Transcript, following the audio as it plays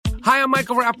Hi, I'm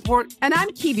Michael Rappaport. And I'm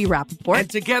Kibi Rappaport. And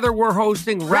together we're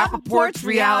hosting Rappaport's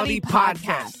Reality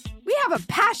Podcast. We have a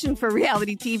passion for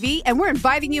reality TV, and we're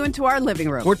inviting you into our living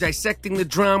room. We're dissecting the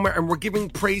drama, and we're giving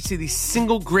praise to the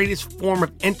single greatest form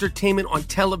of entertainment on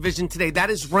television today.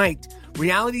 That is right.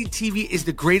 Reality TV is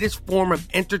the greatest form of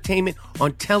entertainment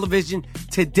on television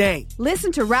today.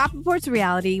 Listen to Rappaport's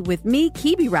Reality with me,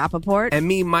 Kibi Rappaport. And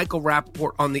me, Michael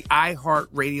Rappaport, on the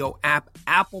iHeartRadio app,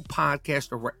 Apple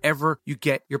Podcast, or wherever you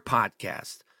get your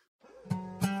podcast.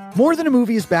 More Than a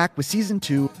Movie is back with Season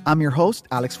 2. I'm your host,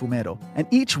 Alex Fumero. And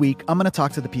each week, I'm going to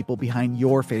talk to the people behind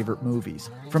your favorite movies.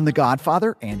 From The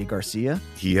Godfather, Andy Garcia.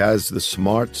 He has the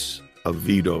smarts of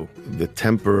Vito, the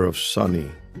temper of Sonny,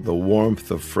 the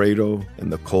warmth of Fredo, and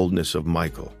the coldness of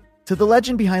Michael. To the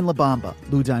legend behind La Bamba,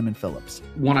 Lou Diamond Phillips.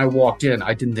 When I walked in,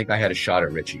 I didn't think I had a shot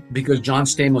at Richie because John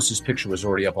Stamos' picture was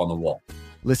already up on the wall.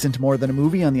 Listen to More Than a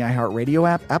Movie on the iHeartRadio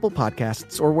app, Apple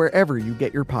Podcasts, or wherever you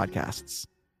get your podcasts.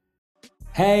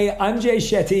 Hey, I'm Jay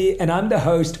Shetty, and I'm the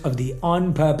host of the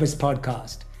On Purpose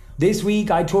podcast. This week,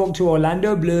 I talked to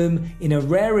Orlando Bloom in a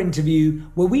rare interview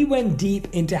where we went deep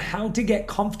into how to get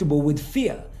comfortable with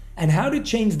fear and how to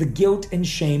change the guilt and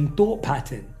shame thought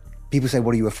pattern. People say,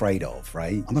 what are you afraid of,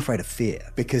 right? I'm afraid of fear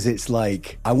because it's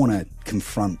like I want to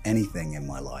confront anything in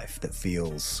my life that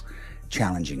feels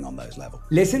challenging on those levels.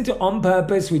 Listen to On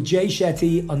Purpose with Jay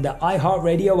Shetty on the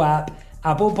iHeartRadio app,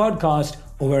 Apple Podcast,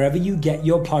 or wherever you get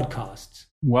your podcasts.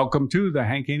 Welcome to the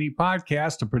Hank Haney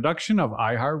Podcast, a production of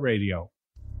iHeartRadio.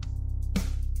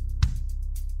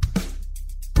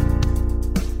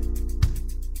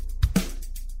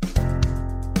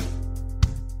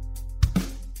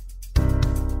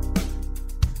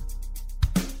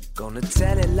 Gonna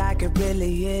tell it like it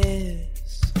really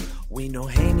is. We know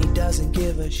Haney doesn't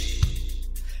give a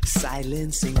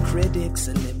Silencing critics,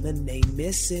 eliminate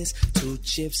misses. 2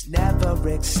 chips never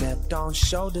accept on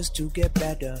shoulders to get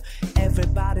better.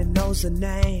 Everybody knows the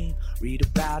name, read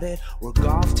about it. We're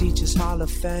golf teachers Hall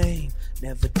of Fame,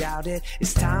 never doubt it.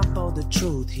 It's time for the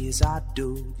truth, here's our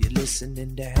dude. You're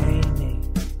listening to Haney.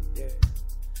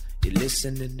 You're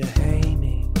listening to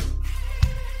Haney.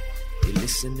 You're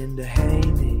listening to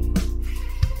Haney.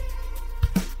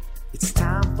 It's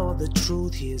time for the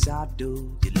truth, here's our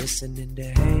dude. You're listening to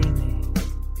Haney.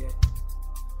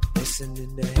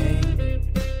 Listening to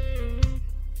Haney.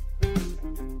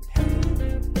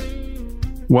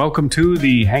 Welcome to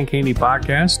the Hank Haney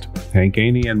Podcast. Hank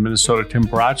Haney and Minnesota Tim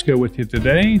Parachka with you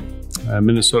today.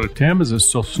 Minnesota Tim, is it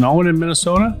still snowing in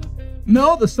Minnesota?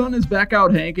 No, the sun is back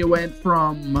out, Hank. It went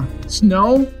from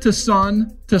snow to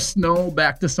sun to snow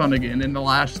back to sun again in the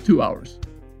last 2 hours.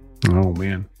 Oh,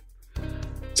 man.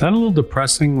 Is that a little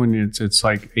depressing when it's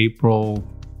like April,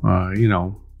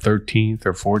 13th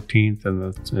or 14th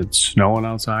and it's snowing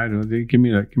outside? Give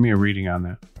me a reading on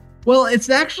that. Well, it's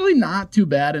actually not too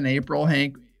bad in April,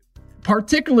 Hank,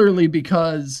 particularly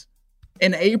because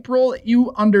in April,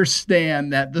 you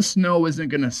understand that the snow isn't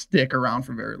going to stick around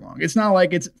for very long. It's not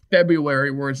like it's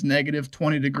February where it's negative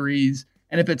 20 degrees.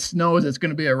 And if it snows, it's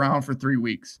going to be around for 3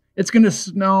 weeks. It's going to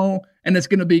snow and it's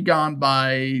going to be gone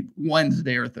by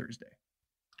Wednesday or Thursday.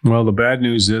 Well, the bad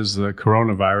news is the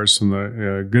coronavirus, and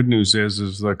the good news is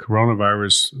the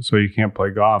coronavirus, so you can't play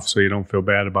golf, so you don't feel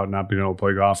bad about not being able to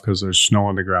play golf because there's snow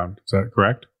on the ground. Is that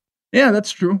correct? Yeah,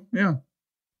 that's true. Yeah.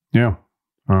 Yeah.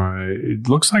 It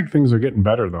looks like things are getting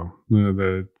better, though.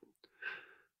 The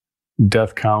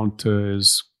death count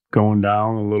is going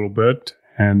down a little bit,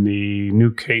 and the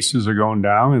new cases are going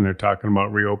down, and they're talking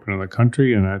about reopening the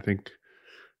country, and I think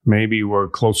maybe we're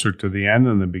closer to the end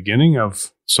than the beginning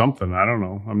of something. I don't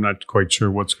know. I'm not quite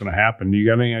sure what's going to happen. Do you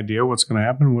got any idea what's going to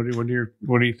happen? What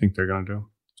do you think they're going to do?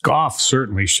 Golf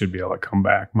certainly should be able to come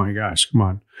back. My gosh, come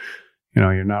on.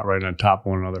 You're not right on top of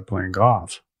one another playing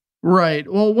golf.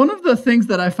 Right. Well, one of the things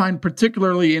that I find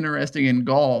particularly interesting in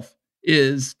golf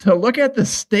is to look at the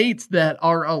states that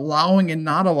are allowing and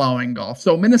not allowing golf.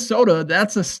 So Minnesota,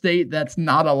 that's a state that's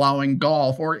not allowing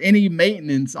golf or any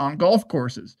maintenance on golf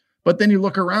courses. But then you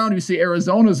look around, you see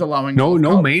Arizona's allowing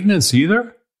no maintenance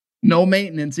either. No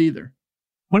maintenance either.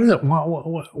 What is it?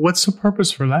 What's the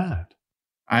purpose for that?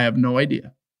 I have no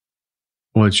idea.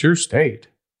 Well, it's your state.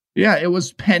 Yeah, it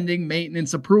was pending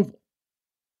maintenance approval.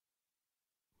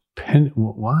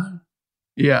 What?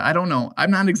 Yeah, I don't know. I'm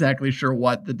not exactly sure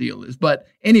what the deal is. But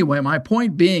anyway, my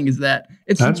point being is that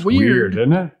That's weird,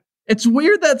 isn't it? It's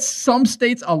weird that some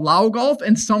states allow golf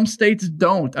and some states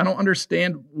don't. I don't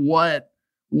understand what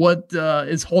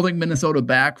is holding Minnesota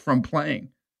back from playing.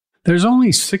 There's only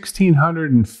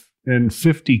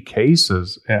 1,650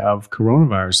 cases of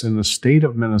coronavirus in the state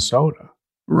of Minnesota.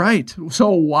 Right.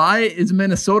 So why is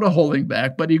Minnesota holding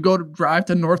back? But you go to drive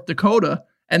to North Dakota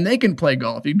and they can play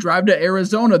golf. You drive to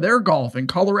Arizona, they're golfing.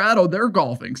 Colorado, they're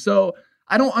golfing. So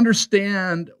I don't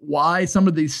understand why some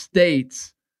of these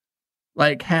states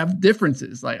like have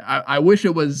differences. Like I wish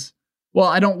it was, well,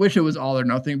 I don't wish it was all or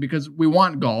nothing because we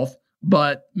want golf,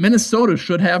 but Minnesota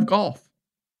should have golf.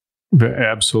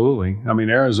 Absolutely. I mean,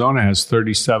 Arizona has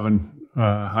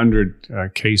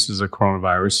 3,700 cases of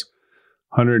coronavirus,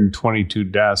 122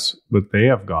 deaths, but they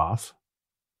have golf.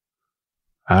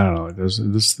 I don't know.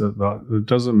 It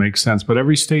doesn't make sense. But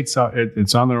every state's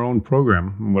it's on their own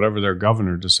program, whatever their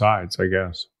governor decides, I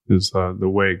guess, is the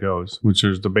way it goes. Which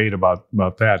there's debate about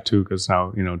that too, because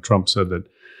now Trump said that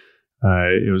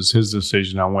it was his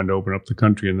decision on when to open up the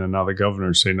country, and then now the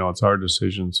governors say no, it's our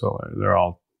decision. So they're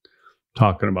all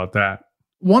talking about that.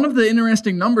 One of the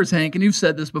interesting numbers, Hank, and you've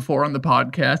said this before on the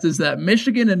podcast, is that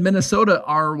Michigan and Minnesota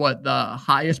are what the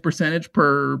highest percentage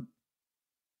per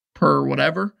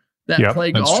whatever that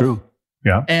play golf. That's true.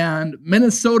 Yeah. And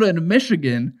Minnesota and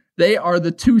Michigan, they are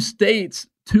the two states,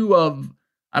 two of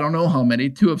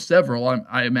several,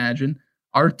 I imagine,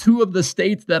 are two of the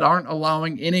states that aren't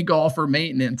allowing any golf or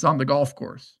maintenance on the golf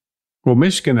course. Well,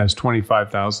 Michigan has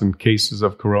 25,000 cases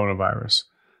of coronavirus.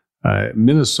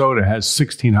 Minnesota has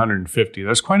 1,650.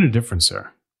 There's quite a difference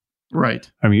there.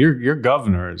 Right. I mean, your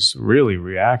governor has really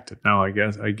reacted. Now, I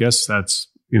guess that's,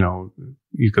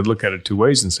 you could look at it two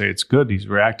ways and say it's good. He's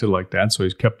reacted like that, so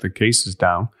he's kept the cases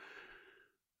down.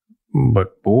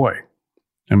 But boy,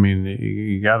 I mean,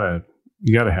 you gotta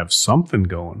have something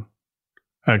going.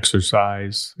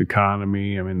 Exercise,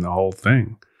 economy. I mean, the whole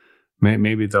thing.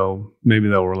 Maybe they'll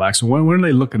relax. When are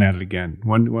they looking at it again?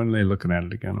 When are they looking at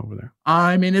it again over there?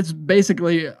 I mean, it's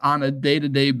basically on a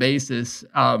day-to-day basis.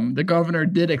 The governor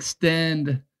did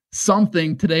extend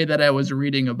something today that I was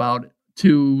reading about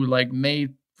to like May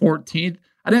 14th.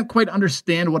 I didn't quite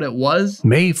understand what it was.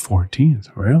 May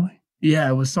 14th, really? Yeah,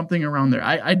 it was something around there.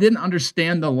 I didn't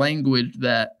understand the language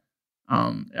that,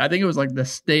 I think it was like the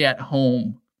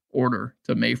stay-at-home order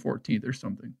to May 14th or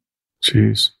something.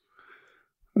 Jeez.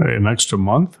 An extra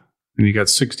month? And you got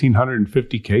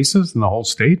 1,650 cases in the whole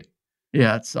state?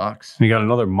 Yeah, it sucks. And you got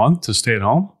another month to stay at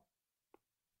home?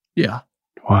 Yeah.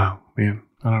 Wow, man.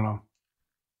 I don't know.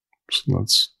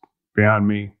 That's beyond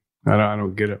me. I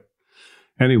don't get it.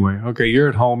 Anyway, okay, you're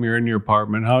at home. You're in your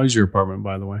apartment. How is your apartment,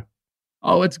 by the way?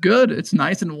 Oh, it's good. It's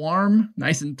nice and warm,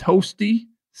 nice and toasty.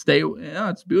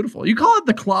 It's beautiful. You call it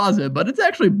the closet, but it's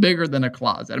actually bigger than a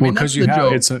closet. I mean, that's the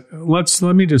joke.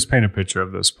 Let me just paint a picture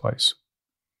of this place,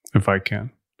 if I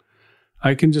can.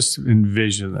 I can just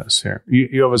envision this here.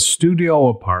 You have a studio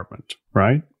apartment,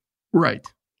 right? Right.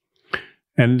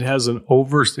 And it has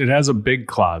a big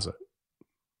closet.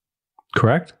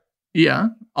 Correct? Yeah,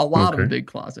 a lot of big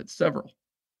closets, several.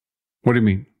 What do you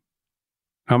mean?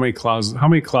 How many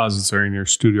closets are in your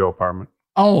studio apartment?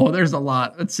 Oh, there's a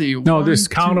lot. Let's see. No,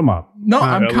 just count them up. No,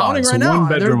 I'm counting right now.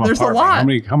 There's a lot.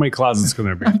 How many closets can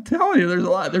there be? I'm telling you, there's a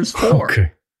lot. There's 4.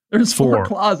 Okay. There's 4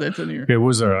 closets in here. Okay,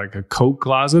 was there like a coat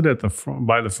closet at the front,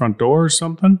 by the front door or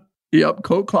something? Yep,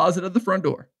 coat closet at the front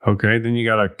door. Okay, then you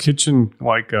got a kitchen,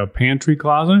 like a pantry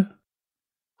closet?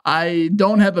 I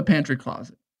don't have a pantry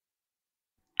closet.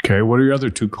 Okay, what are your other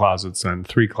 2 closets then?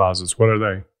 3 closets, what are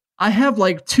they? I have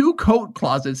like 2 coat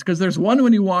closets because there's one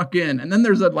when you walk in, and then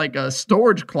there's a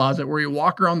storage closet where you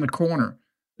walk around the corner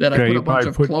that I put a bunch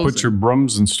of clothes put your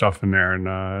brooms and stuff in there, and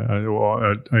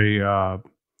a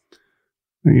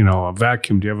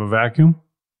vacuum. Do you have a vacuum?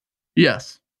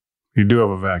 Yes. You do have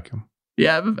a vacuum.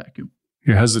 Yeah, I have a vacuum.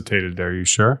 You hesitated there. You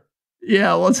sure?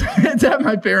 Yeah, well, it's at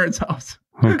my parents' house.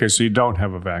 Okay, so you don't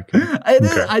have a vacuum.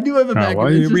 I do have a vacuum.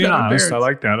 Well, you're being honest. I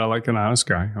like that. I like an honest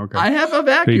guy. Okay. I have a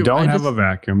vacuum. So you don't have a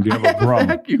vacuum. Do you have a broom?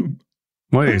 Vacuum.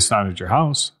 Well, it's not at your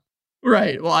house.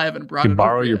 Right. Well, I haven't brought it over. You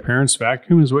borrow your parents'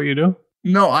 vacuum is what you do?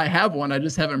 No, I have one. I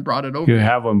just haven't brought it over. You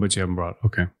have one, but you haven't brought it.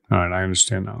 Okay. All right. I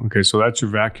understand now. Okay. So that's your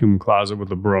vacuum closet with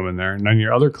the broom in there. And then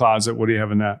your other closet, what do you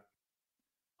have in that?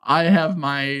 I have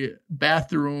my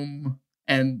bathroom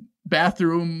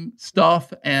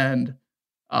stuff and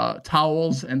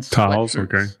towels and towels.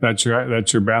 sweatshirts. Okay.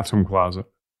 That's your bathroom closet.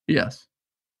 Yes.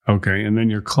 Okay. And then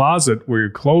your closet where your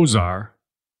clothes are,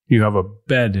 you have a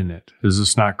bed in it. Is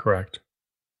this not correct?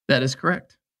 That is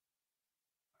correct.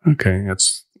 Okay.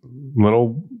 That's a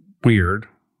little weird,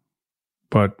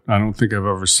 but I don't think I've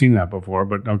ever seen that before.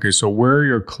 But okay. So where are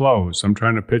your clothes? I'm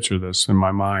trying to picture this in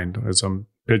my mind as I'm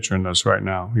picturing this right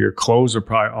now. Your clothes are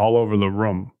probably all over the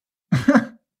room.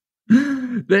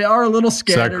 They are a little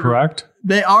scattered. Is that correct?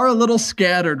 They are a little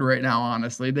scattered right now,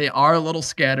 honestly. They are a little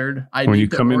scattered. When you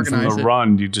come in from the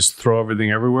run, do you just throw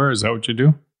everything everywhere? Is that what you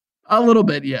do? A little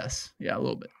bit, yes. Yeah, a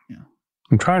little bit, yeah.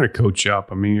 I'm trying to coach you up.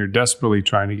 I mean, you're desperately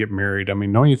trying to get married. I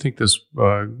mean, don't you think this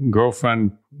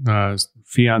girlfriend,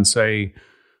 fiance,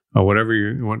 whatever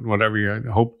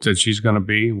you hope that she's going to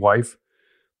be, wife,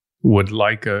 would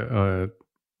like a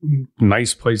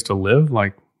nice place to live?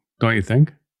 Like, don't you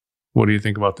think? What do you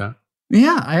think about that?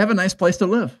 Yeah, I have a nice place to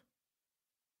live.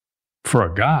 For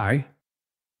a guy.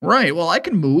 Right. Well, I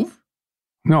can you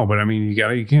No, but I mean,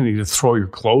 you can't just throw your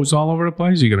clothes all over the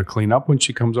place. You got to clean up when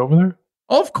she comes over there.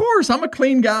 Of course, I'm a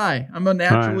clean guy. I'm a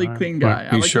naturally clean guy.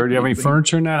 You sure? Do you have any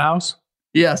furniture in that house?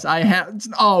 Yes, I have.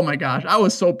 Oh my gosh, I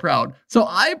was so proud. So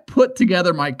I put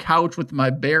together my couch with my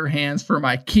bare hands from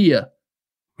IKEA.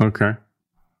 Okay.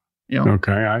 You know?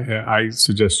 Okay. I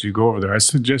suggest you go over there. I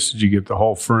suggested you get the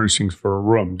whole furnishings for a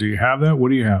room. Do you have that?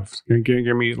 What do you have?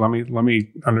 Give me. Let me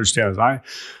understand this.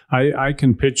 I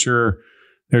can picture.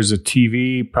 There's a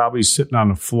TV probably sitting on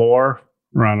the floor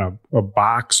or on a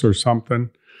box or something.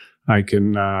 I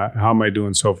can. How am I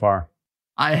doing so far?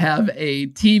 I have a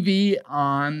TV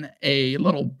on a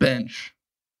little bench.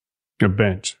 A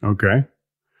bench. Okay.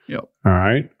 Yep. All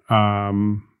right.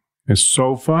 A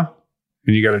sofa,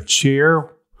 and you got a chair.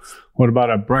 What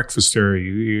about a breakfast area?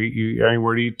 You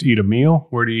anywhere to eat a meal?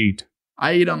 Where do you eat?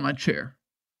 I eat on my chair.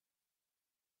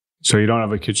 So you don't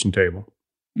have a kitchen table?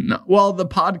 No. Well, my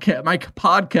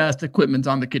podcast equipment's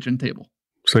on the kitchen table.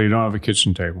 So you don't have a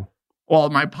kitchen table? Well,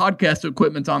 my podcast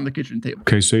equipment's on the kitchen table.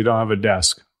 Okay, so you don't have a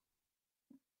desk?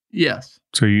 Yes.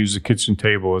 So you use the kitchen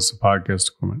table as the podcast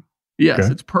equipment? Yes,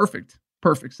 okay. It's perfect.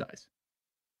 Perfect size.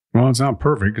 Well, it's not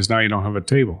perfect because now you don't have a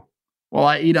table. Well,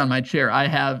 I eat on my chair. I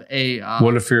have a...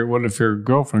 What if your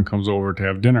girlfriend comes over to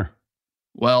have dinner?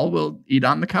 Well, we'll eat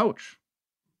on the couch.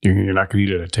 You're not going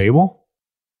to eat at a table?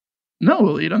 No,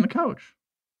 we'll eat on the couch.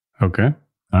 Okay.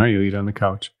 All right, you eat on the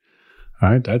couch.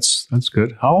 All right, that's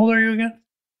good. How old are you again?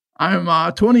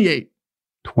 I'm 28.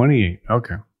 28,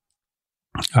 okay.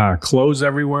 Clothes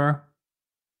everywhere.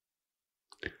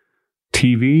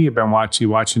 TV, you've been watching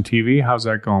TV? How's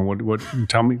that going? What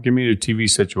give me the TV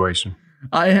situation.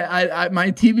 I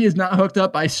my TV is not hooked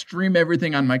up. I stream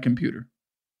everything on my computer.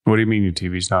 What do you mean your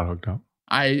TV's not hooked up?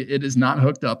 It is not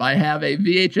hooked up. I have a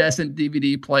VHS and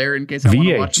DVD player in case I want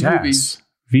to watch movies.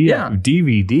 Yeah.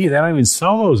 DVD? They don't even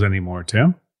sell those anymore,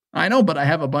 Tim. I know, but I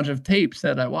have a bunch of tapes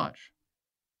that I watch.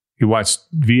 You watch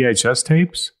VHS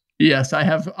tapes? Yes, I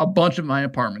have a bunch in my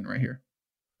apartment right here.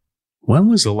 When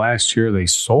was the last year they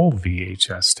sold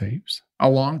VHS tapes? A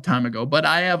long time ago, but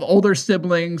I have older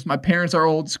siblings. My parents are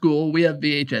old school. We have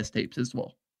VHS tapes as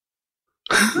well.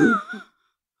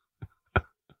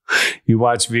 You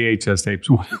watch VHS tapes?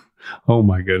 Oh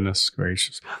my goodness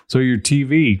gracious. So your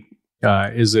TV,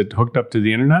 is it hooked up to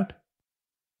the internet?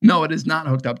 No, it is not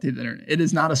hooked up to the internet. It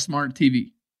is not a smart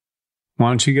TV. Why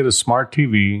don't you get a smart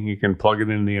TV? You can plug it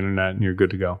into the internet and you're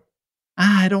good to go.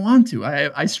 I don't want to.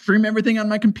 I stream everything on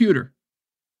my computer.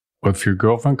 Well, if your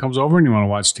girlfriend comes over and you want to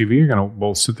watch TV, you're going to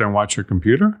both sit there and watch your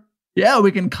computer? Yeah,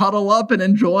 we can cuddle up and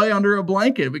enjoy under a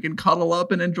blanket. We can cuddle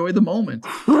up and enjoy the moment.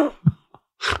 Oh,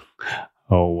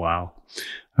 wow.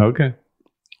 Okay.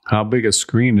 How big a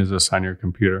screen is this on your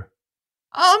computer?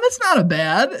 It's not a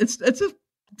bad. It's a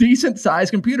decent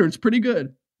sized computer. It's pretty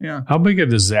good. Yeah. How big a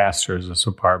disaster is this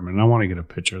apartment? I want to get a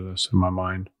picture of this in my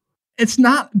mind. It's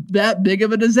not that big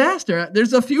of a disaster.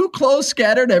 There's a few clothes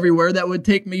scattered everywhere that would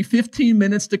take me 15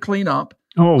 minutes to clean up.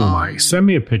 Oh my. Send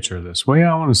me a picture of this. Well,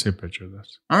 yeah, I want to see a picture of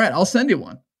this. All right. I'll send you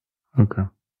one. Okay.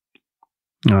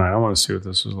 All right. I want to see what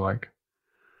this is like.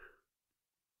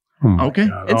 Oh okay.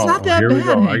 God. It's not that here bad. We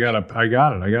go. Hank. I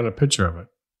got it. I got a picture of it.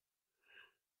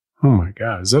 Oh my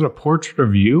God. Is that a portrait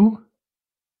of you?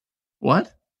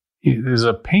 What? There's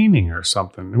a painting or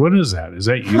something. What is that? Is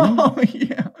that you? Oh,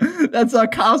 yeah. That's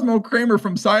Cosmo Kramer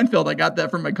from Seinfeld. I got that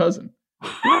from my cousin.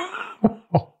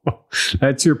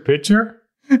 That's your picture?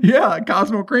 Yeah,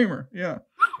 Cosmo Kramer. Yeah.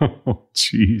 Oh,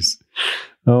 jeez.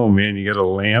 Oh, man. You got a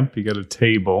lamp. You got a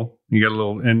table. You got a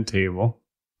little end table.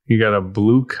 You got a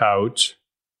blue couch.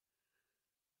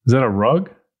 Is that a rug?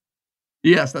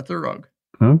 Yes, that's a rug.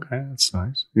 Okay, that's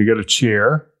nice. You got a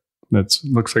chair. That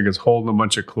looks like it's holding a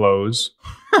bunch of clothes.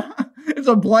 It's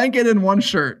a blanket and one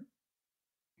shirt.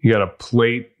 You got a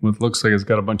plate with looks like it's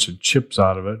got a bunch of chips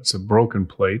out of it. It's a broken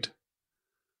plate. Is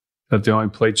that the only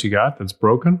plate you got that's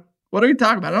broken? What are you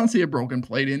talking about? I don't see a broken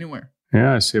plate anywhere.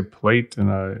 Yeah, I see a plate and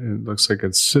it looks like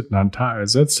it's sitting on top.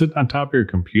 Is that sitting on top of your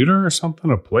computer or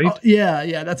something? A plate? Oh,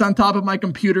 yeah. That's on top of my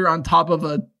computer on top of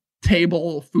a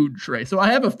table food tray. So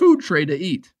I have a food tray to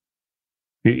eat.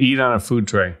 You eat on a food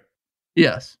tray?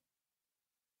 Yes.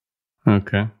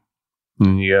 Okay.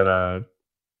 And you got a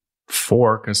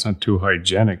fork. It's not too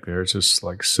hygienic there. It's just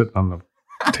like sitting on the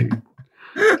table.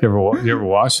 You ever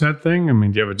wash that thing? I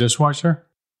mean, do you have a dishwasher?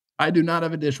 I do not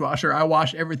have a dishwasher. I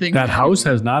wash everything. That house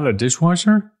has not a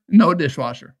dishwasher? No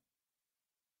dishwasher.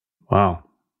 Wow.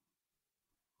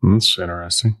 That's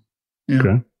interesting. Yeah.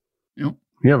 Okay. Yep.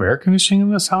 You have air conditioning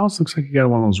in this house? Looks like you got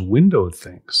one of those window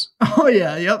things. Oh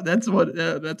yeah, yep. That's what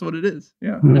it is.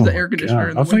 Yeah, there's an air conditioner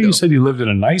in the I thought window. you said you lived in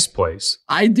a nice place.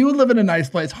 I do live in a nice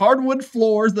place. Hardwood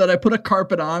floors that I put a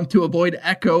carpet on to avoid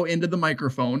echo into the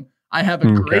microphone. I have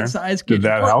a great size kitchen. Did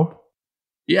that help?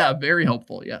 Yeah, very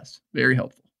helpful. Yes, very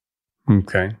helpful.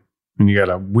 Okay. And you got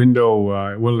a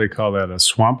window, what do they call that? A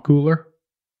swamp cooler?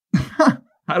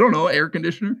 I don't know, air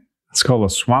conditioner? It's called a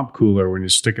swamp cooler when you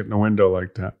stick it in the window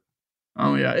like that.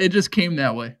 Oh, yeah. It just came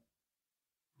that way.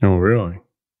 Oh, really?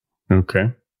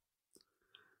 Okay.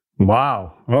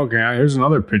 Wow. Okay, here's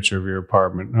another picture of your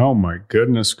apartment. Oh, my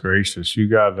goodness gracious. You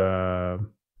got a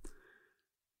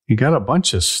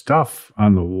bunch of stuff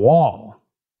on the wall.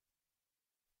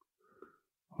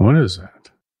 What is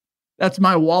that? That's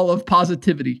my wall of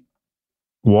positivity.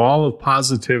 Wall of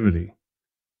positivity.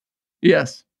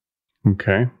 Yes.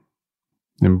 Okay.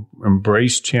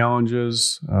 Embrace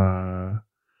challenges.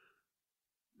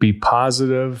 Be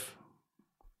positive.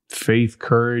 Faith,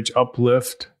 courage,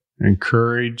 uplift,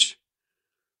 encourage.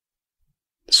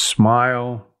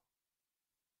 Smile.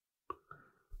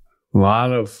 A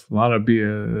lot of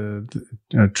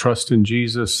trust in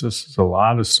Jesus. This is a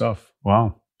lot of stuff.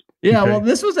 Wow. Yeah, well,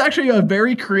 this was actually a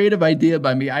very creative idea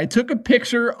by me. I took a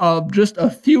picture of just a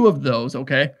few of those,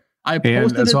 okay? I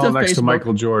posted it to all next Facebook. to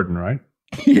Michael Jordan, right?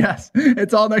 Yes,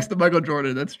 it's all next to Michael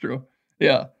Jordan. That's true.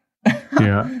 Yeah.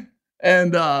 Yeah.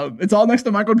 And it's all next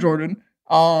to Michael Jordan.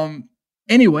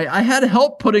 Anyway, I had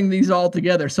help putting these all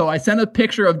together. So I sent a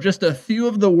picture of just a few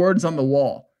of the words on the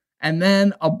wall. And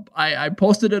then I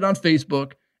posted it on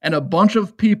Facebook, and a bunch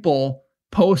of people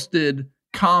posted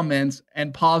comments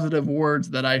and positive words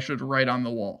that I should write on the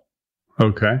wall.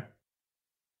 Okay.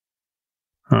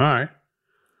 All right.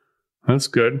 That's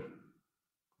good.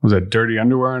 Was that dirty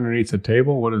underwear underneath the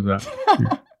table? What is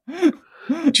that?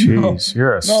 Jeez,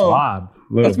 you're a slob.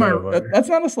 That's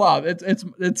not a slob.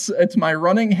 It's my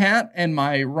running hat and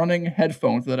my running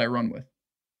headphones that I run with.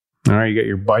 All right, you got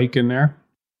your bike in there?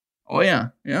 Oh yeah.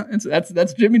 Yeah.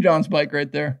 That's Jimmy John's bike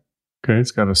right there. Okay,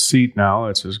 it's got a seat now.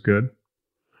 That's just good.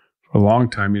 For a long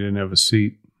time, you didn't have a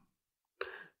seat.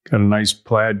 Got a nice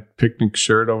plaid picnic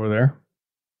shirt over there.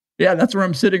 Yeah, that's where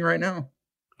I'm sitting right now.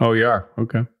 Oh, you are?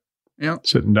 Okay. Yeah.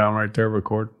 Sitting down right there,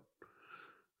 record. All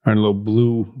right, a little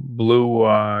blue.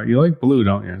 You like blue,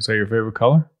 don't you? Is that your favorite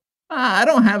color? I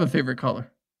don't have a favorite color.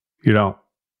 You don't?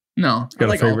 No. You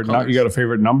got a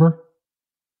favorite number?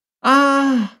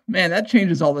 Man, that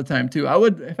changes all the time too.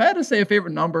 If I had to say a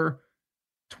favorite number,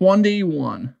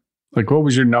 21. Like, what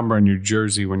was your number on your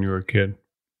jersey when you were a kid?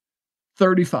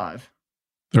 35.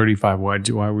 35. Why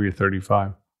were you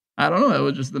 35? I don't know. It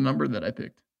was just the number that I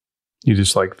picked. You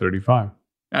just like 35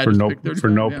 for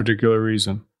no particular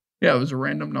reason. Yeah, it was a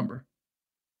random number.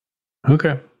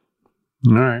 Okay.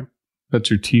 All right. That's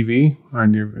your TV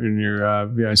on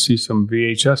your I see some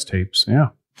VHS tapes. Yeah.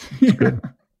 That's good.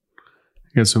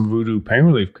 You got some Voodoo pain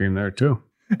relief cream there too.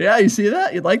 Yeah, you see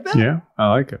that? You like that? Yeah,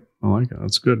 I like it.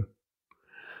 That's good.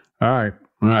 All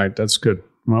right. That's good.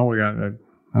 Well, we got,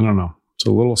 I don't know. It's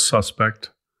a little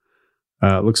suspect.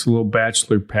 It looks a little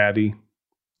bachelor patty,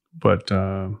 but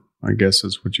I guess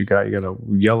that's what you got. You got a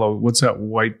yellow, what's that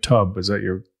white tub? Is that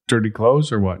your dirty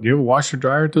clothes or what? Do you have a washer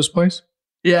dryer at this place?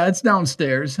 Yeah, it's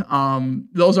downstairs.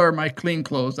 Those are my clean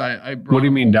clothes. I brought. What do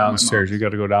you mean downstairs? You got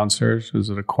to go downstairs? Is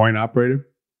it a coin operated?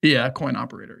 Yeah, coin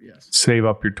operator, yes. Save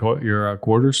up your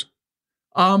quarters?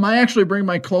 I actually bring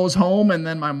my clothes home, and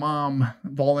then my mom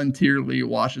voluntarily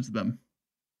washes them.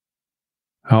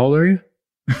 How old are you?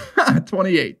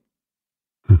 28.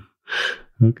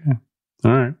 Okay.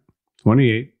 All right.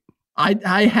 28.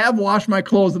 I have washed my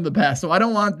clothes in the past, so I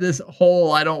don't want this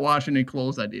whole I don't wash any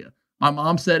clothes idea. My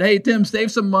mom said, hey, Tim,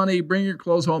 save some money, bring your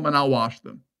clothes home, and I'll wash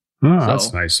them. Oh, so,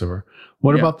 that's nice of her.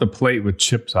 What about the plate with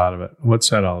chips out of it? What's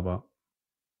that all about?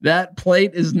 That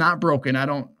plate is not broken. I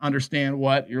don't understand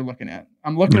what you're looking at.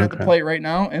 I'm looking at the plate right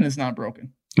now, and it's not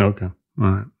broken. Okay.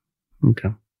 All right. Okay.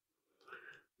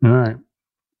 All right.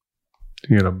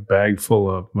 You got a bag full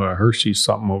of Hershey's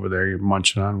something over there you're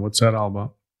munching on. What's that all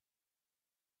about?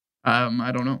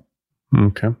 I don't know.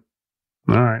 Okay.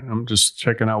 All right. I'm just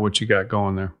checking out what you got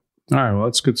going there. All right. Well,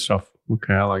 that's good stuff.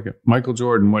 Okay. I like it. Michael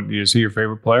Jordan, is he your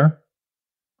favorite player?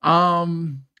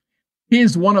 He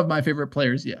is one of my favorite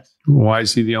players, yes. Why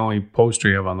is he the only poster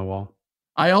you have on the wall?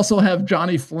 I also have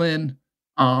Johnny Flynn.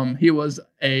 He was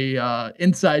a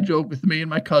inside joke with me and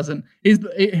my cousin. He's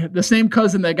the same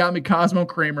cousin that got me Cosmo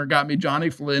Kramer, got me Johnny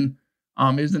Flynn.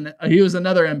 He was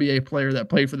another NBA player that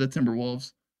played for the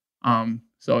Timberwolves.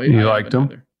 So you liked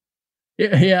him?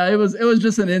 Yeah, it was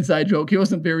just an inside joke. He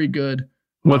wasn't very good.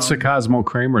 What's the Cosmo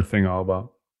Kramer thing all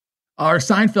about? Our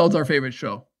Seinfeld's our favorite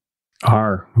show.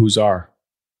 Who's R?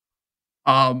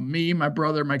 Me, my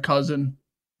brother, my cousin.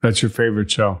 That's your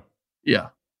favorite show? Yeah.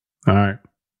 All right.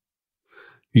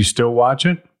 You still watch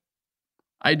it?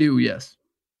 I do, yes.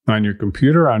 On your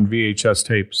computer or on VHS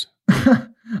tapes?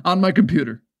 On my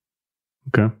computer.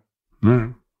 Okay. All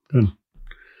right. Good.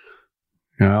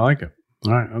 Yeah, I like it.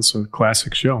 All right. That's a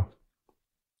classic show.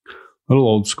 A little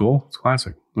old school. It's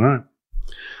classic. All right.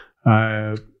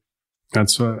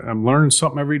 I'm learning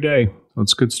something every day.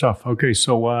 That's good stuff. Okay,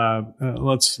 so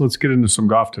let's get into some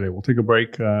golf today. We'll take a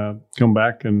break, come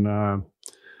back, and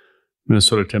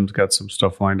Minnesota Tim's got some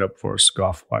stuff lined up for us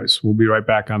golf-wise. We'll be right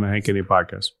back on the Hank Haney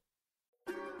Podcast.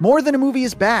 More Than a Movie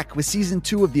is back with season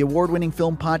 2 of the award-winning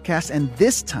film podcast, and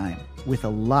this time with a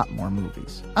lot more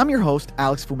movies. I'm your host,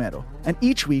 Alex Fumero, and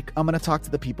each week I'm going to talk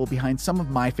to the people behind some of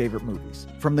my favorite movies.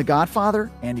 From The Godfather,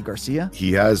 Andy Garcia.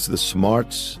 He has the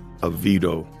smarts of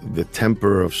Vito, the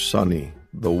temper of Sonny,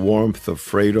 the warmth of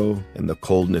Fredo, and the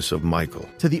coldness of Michael.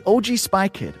 To the OG Spy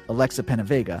Kid, Alexa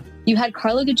Penavega. You had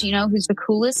Carla Gugino, who's the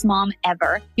coolest mom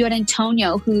ever. You had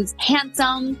Antonio, who's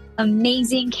handsome,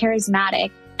 amazing,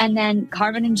 charismatic. And then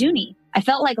Carmen and Junie. I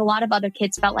felt like a lot of other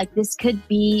kids felt like this could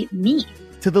be me.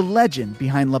 To the legend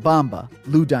behind La Bamba,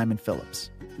 Lou Diamond Phillips.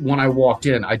 When I walked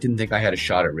in, I didn't think I had a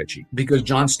shot at Richie because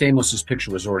John Stamos' picture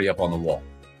was already up on the wall.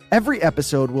 Every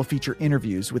episode will feature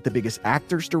interviews with the biggest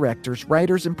actors, directors,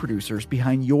 writers, and producers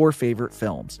behind your favorite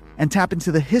films and tap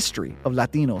into the history of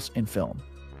Latinos in film.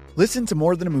 Listen to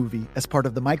More Than a Movie as part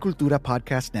of the My Cultura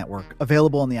Podcast Network,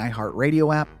 available on the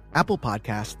iHeartRadio app, Apple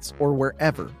Podcasts, or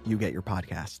wherever you get your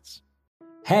podcasts.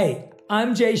 Hey,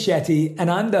 I'm Jay Shetty,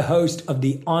 and I'm the host of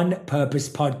the On Purpose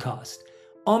podcast.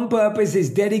 On Purpose is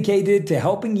dedicated to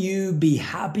helping you be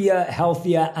happier,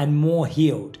 healthier, and more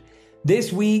healed.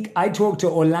 This week, I talked to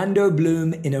Orlando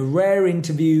Bloom in a rare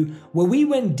interview where we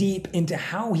went deep into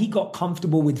how he got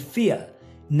comfortable with fear,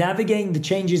 navigating the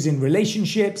changes in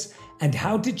relationships, and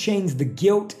how to change the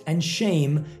guilt and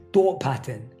shame thought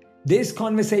pattern. This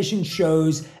conversation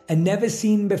shows a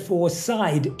never-seen-before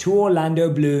side to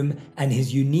Orlando Bloom and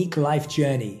his unique life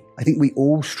journey. I think we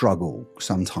all struggle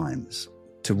sometimes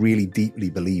to really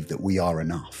deeply believe that we are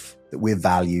enough, that we're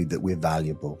valued, that we're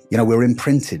valuable. You know, we're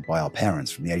imprinted by our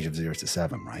parents from the age of 0 to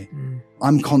 7, right?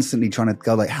 I'm constantly trying to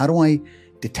go like, how do I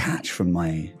detach from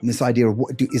this idea of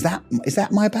is that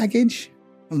my baggage?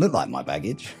 It doesn't look like my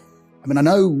baggage. I mean, I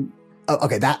know,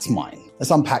 okay, that's mine.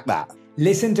 Let's unpack that.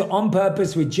 Listen to On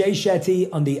Purpose with Jay Shetty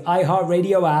on the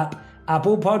iHeartRadio app,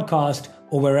 Apple Podcast,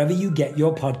 or wherever you get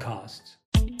your podcasts.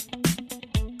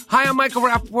 Hi, I'm Michael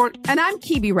Rappaport. And I'm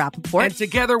Kibi Rappaport. And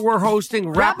together we're hosting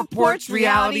Rappaport's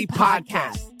Reality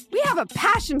Podcast. We have a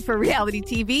passion for reality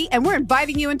TV, and we're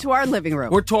inviting you into our living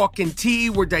room. We're talking tea,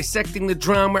 we're dissecting the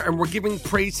drama, and we're giving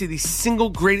praise to the single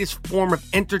greatest form of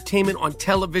entertainment on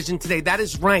television today. That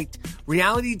is right.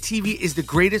 Reality TV is the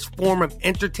greatest form of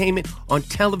entertainment on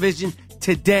television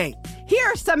today. Here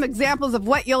are some examples of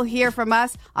what you'll hear from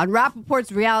us on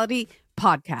Rappaport's Reality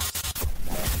Podcast.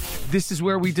 This is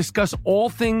where we discuss all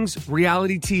things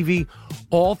reality TV,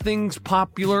 all things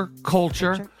popular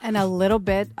culture. And a little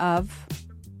bit of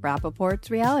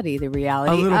Rappaport's reality, the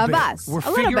reality of bit. us. We're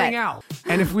figuring out.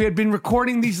 And if we had been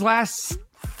recording these last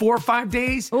 4 or 5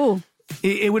 days,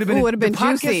 it would have been, the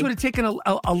podcast juicy. would have taken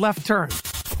a left turn.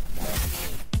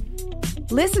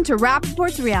 Listen to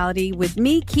Rappaport's Reality with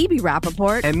me, Kibi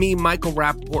Rappaport. And me, Michael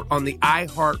Rappaport, on the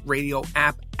iHeartRadio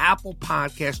app, Apple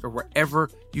Podcast, or wherever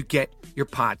you get your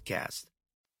podcast.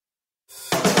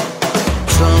 Some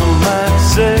might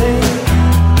say,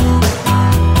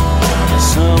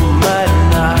 some might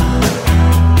not.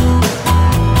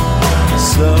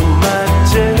 Some might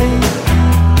take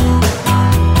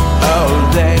all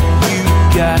that you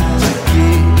got to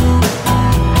give.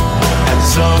 And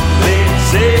some may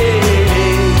say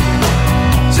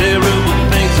terrible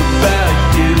things about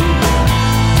you.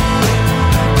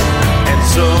 And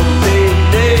some may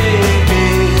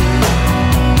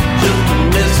just to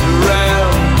mess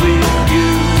around with you.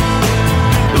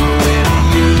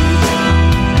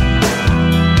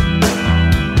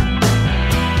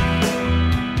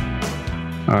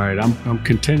 All right, I'm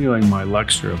continuing my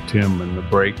lecture of Tim in the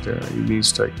break there. He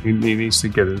needs to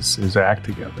get his act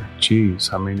together.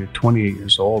 Jeez, I mean, you're 28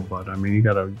 years old, but I mean, you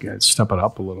got to step it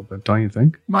up a little bit, don't you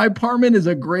think? My apartment is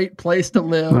a great place to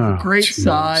live, great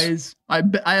size.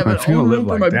 I have an If you're own gonna room live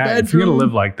for like my that, bedroom. if you're gonna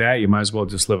live like that, you might as well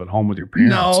just live at home with your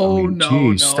parents.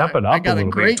 No. Step it I up a got a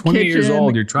little great bit. 20 years kitchen,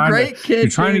 old, you're trying great to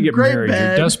kitchen, get great married.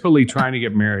 bed. You're desperately trying to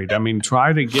get married. I mean,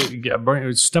 try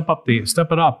to step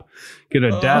it up. Get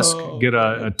a desk, get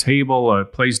a table, a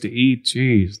place to eat.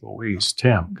 Jeez, Louise,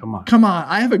 Tim, come on. Come on.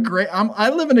 I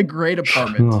live in a great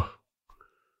apartment.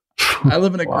 I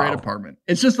live in a great Wow. apartment.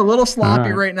 It's just a little sloppy All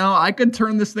right. right now. I could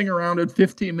turn this thing around in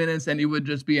 15 minutes and you would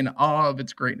just be in awe of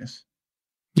its greatness.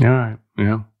 All right,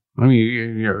 yeah. I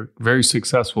mean, you're a very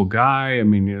successful guy. I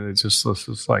mean, it's just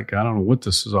like, I don't know what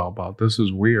this is all about. This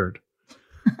is weird.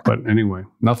 But anyway,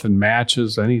 nothing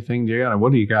matches anything.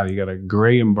 What do you got? You got a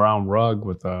gray and brown rug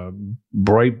with a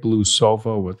bright blue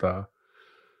sofa with a,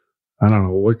 I don't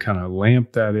know what kind of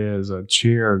lamp that is, a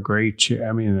chair, a gray chair.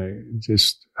 I mean,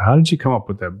 how did you come up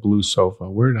with that blue sofa?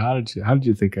 How did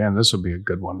you think, man, this would be a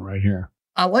good one right here?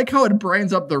 I like how it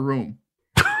brightens up the room.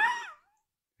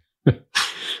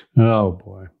 Oh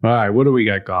boy. All right. What do we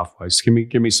got golf wise? Give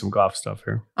me some golf stuff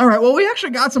here. All right. Well, we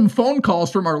actually got some phone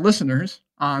calls from our listeners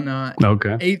on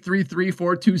Okay.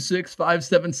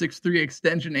 833-426-5763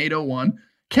 extension 801.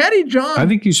 Caddy John. I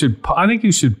think you should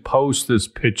post this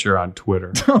picture on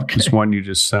Twitter. Okay. This one you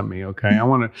just sent me. Okay. And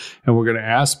we're going to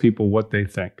ask people what they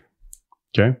think.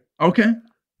 Okay. Okay.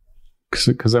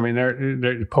 Because I mean,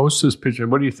 they post this picture.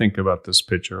 What do you think about this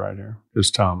picture right here?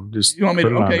 Just You want me to?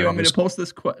 put it on Okay. there. You want me to post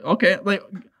this? Okay.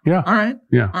 Yeah. All right.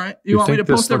 Yeah. All right. You want me to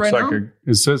think post this it right looks now?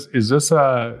 is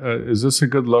this a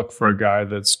good look for a guy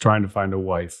that's trying to find a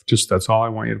wife? Just that's all I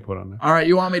want you to put on there. All right.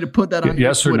 You want me to put that on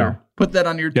Yes your or Twitter? no? Put that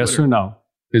on your Twitter. Yes or no?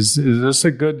 Is this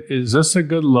a good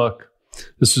look?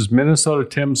 This is Minnesota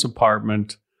Tim's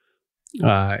apartment.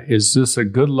 Is this a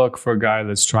good look for a guy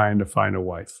that's trying to find a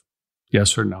wife?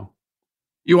 Yes or no?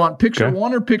 You want picture Okay.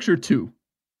 1 or picture 2?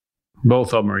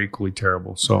 Both of them are equally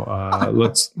terrible. So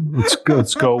let's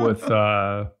go with.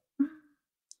 Well,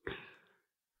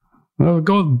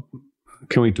 go.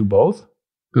 Can we do both?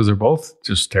 Because they're both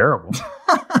just terrible.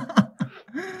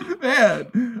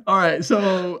 Man. All right.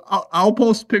 So I'll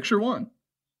post picture 1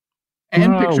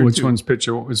 and picture which 2. one's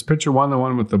picture? Is picture 1 the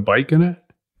one with the bike in it?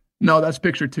 No, that's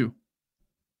picture 2.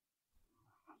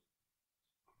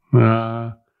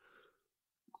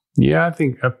 Yeah, I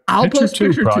think I'll picture post two,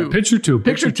 picture probably. 2. Picture two.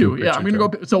 Picture 2. Yeah, I'm going to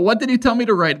go. So what did he tell me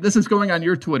to write? This is going on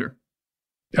your Twitter.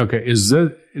 Okay,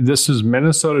 this is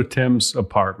Minnesota Tim's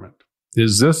apartment.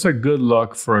 Is this a good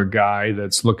look for a guy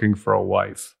that's looking for a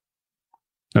wife?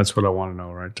 That's what I want to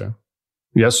know right there.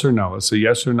 Yes or no? It's a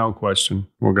yes or no question.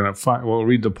 We'll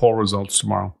read the poll results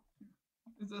tomorrow.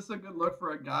 Is this a good look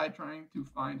for a guy trying to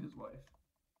find his wife?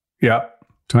 Yeah,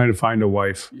 trying to find a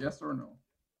wife. Yes or no?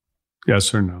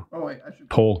 Yes or no? Oh wait, I should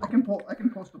Poll. I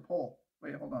can post a poll.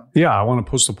 Wait, hold on. Yeah, I want to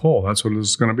post a poll. That's what this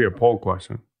is going to be, a poll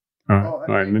question. All right, all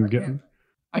right, and then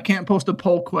I can't post a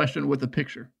poll question with a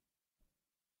picture.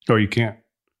 Oh, you can't.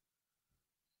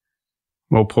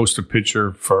 We'll post a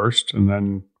picture first and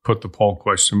then put the poll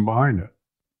question behind it.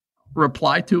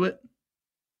 Reply to it.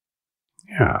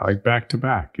 Yeah, like back to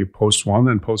back. You post one,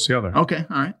 then post the other. Okay,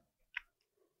 all right.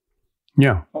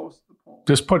 Yeah. Post the poll.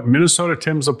 Just put Minnesota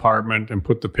Tim's apartment and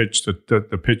put the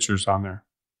pictures on there.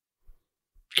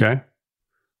 Okay.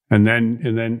 And then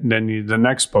the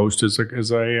next post is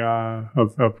a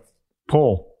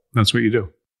poll. That's what you do.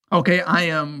 Okay, I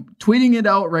am tweeting it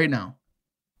out right now.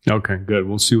 Okay, good.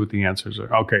 We'll see what the answers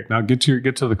are. Okay, now get to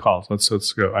the calls. Let's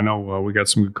go. I know we got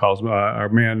some good calls. Our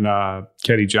man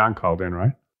Caddy John called in,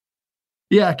 right?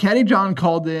 Yeah, Caddy John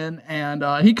called in, and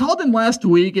he called in last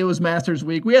week. It was Masters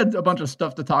Week. We had a bunch of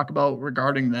stuff to talk about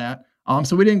regarding that,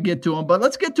 so we didn't get to him. But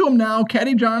let's get to him now.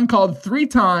 Caddy John called 3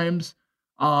 times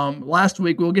last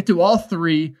week. We'll get to all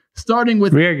 3, starting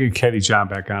with... We got to get Caddy John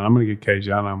back on. I'm going to get Caddy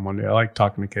John on one day. I like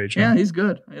talking to Caddy John. Yeah, he's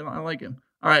good. I like him.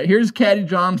 All right, here's Caddy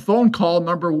John, phone call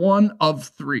number 1 of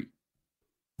 3.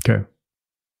 Okay.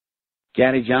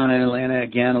 Caddy John in Atlanta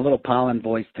again. A little pollen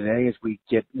voice today as we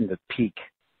get in the peak,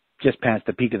 just past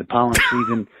the peak of the pollen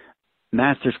season.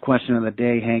 Master's question of the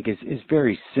day, Hank, is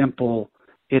very simple.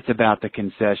 It's about the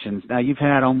concessions. Now, you've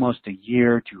had almost a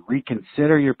year to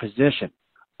reconsider your position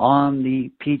on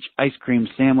the peach ice cream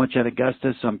sandwich at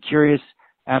Augusta. So I'm curious,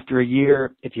 after a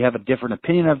year, if you have a different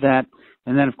opinion of that.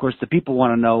 And then, of course, the people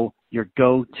want to know your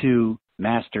go-to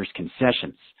Masters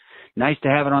concessions. Nice to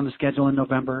have it on the schedule in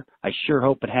November. I sure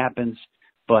hope it happens.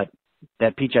 But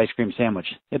that peach ice cream sandwich,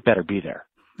 it better be there.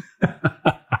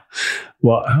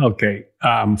 Well, okay.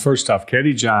 First off,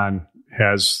 Caddy John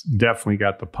has definitely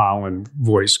got the pollen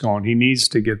voice going. He needs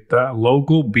to get the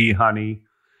local bee honey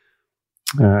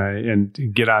and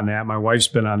get on that. My wife's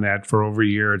been on that for over a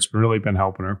year. It's really been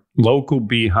helping her. Local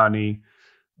bee honey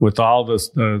with all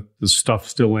the stuff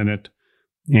still in it.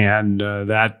 And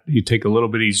that you take a little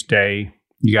bit each day.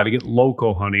 You got to get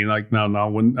local honey. Like now,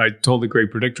 when I told the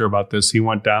great predictor about this, he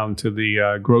went down to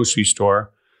the grocery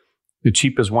store, the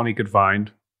cheapest one he could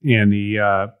find, and he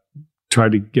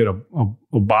tried to get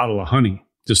a bottle of honey,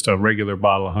 just a regular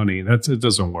bottle of honey. It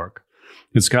doesn't work.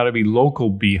 It's got to be local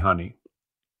bee honey.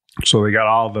 So they got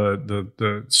all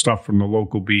the stuff from the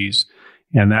local bees,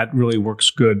 and that really works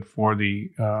good for the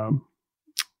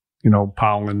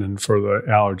pollen and for the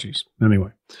allergies.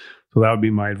 Anyway, so that would be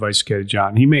my advice to Caddy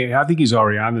John. I think he's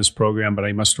already on this program, but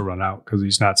he must have run out because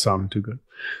he's not sounding too good.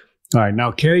 All right,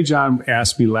 now Caddy John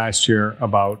asked me last year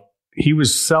about, he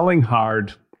was selling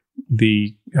hard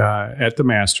at the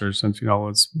Masters, since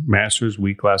it's Masters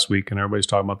week last week and everybody's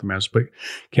talking about the Masters. But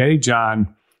Caddy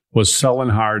John was selling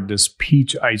hard this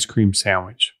peach ice cream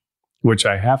sandwich, which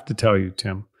I have to tell you,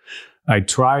 Tim, I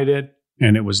tried it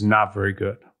and it was not very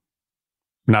good.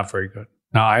 Not very good.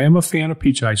 Now, I am a fan of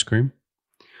peach ice cream,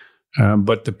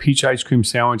 but the peach ice cream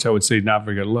sandwich, I would say, not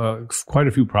very good. Quite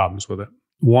a few problems with it.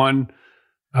 One,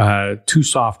 too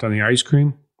soft on the ice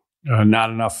cream. Not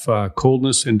enough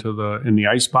coldness in the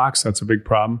ice box. That's a big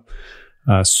problem.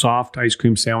 Soft ice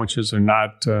cream sandwiches are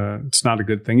not. It's not a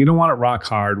good thing. You don't want it rock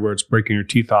hard where it's breaking your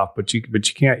teeth off. But you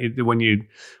can't. When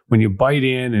you bite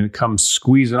in and it comes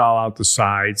squeezing all out the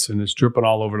sides and it's dripping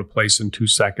all over the place in 2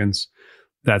 seconds.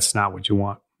 That's not what you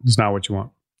want. It's not what you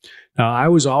want. Now, I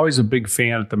was always a big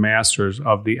fan at the Masters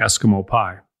of the Eskimo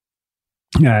pie,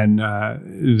 and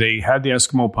they had the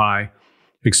Eskimo pie.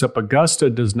 Except Augusta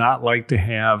does not like to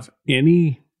have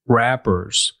any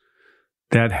wrappers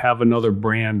that have another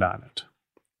brand on it.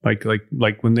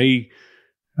 Like when they,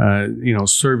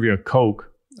 serve you a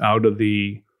Coke out of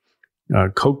the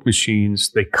Coke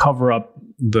machines, they cover up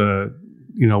the,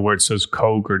 where it says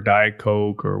Coke or Diet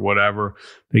Coke or whatever.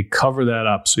 They cover that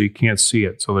up so you can't see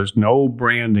it. So there's no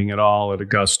branding at all at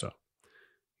Augusta.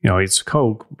 It's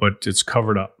Coke, but it's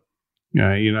covered up.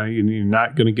 You're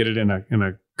not going to get it in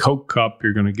a Coke cup.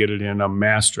 You're going to get it in a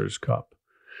Masters cup.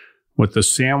 With the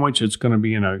sandwich, it's going to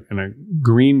be in a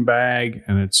green bag,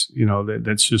 and it's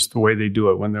that's just the way they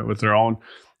do it when they're with their own.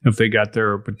 If they got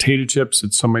their potato chips,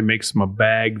 it's somebody makes them a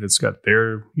bag that's got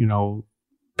their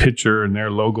picture and their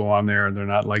logo on there, and they're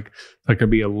not like that could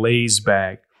be a Lay's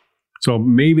bag. So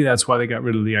maybe that's why they got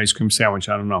rid of the ice cream sandwich.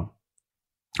 I don't know.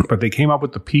 But they came up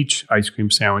with the peach ice cream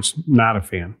sandwich. Not a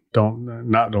fan. Don't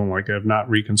like it. I've not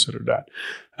reconsidered that.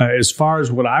 As far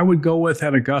as what I would go with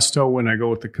at Augusta when I go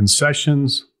with the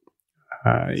concessions,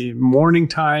 morning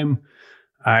time,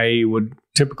 I would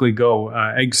typically go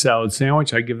egg salad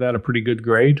sandwich. I give that a pretty good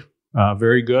grade.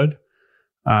 Very good.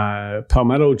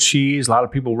 Palmetto cheese. A lot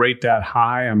of people rate that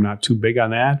high. I'm not too big on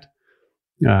that.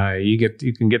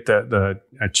 You can get a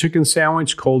chicken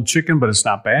sandwich, cold chicken, but it's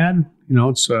not bad.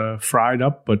 It's fried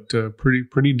up, but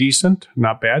pretty decent,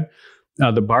 not bad.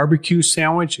 The barbecue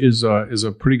sandwich is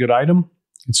a pretty good item.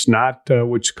 It's not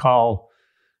what you call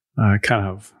kind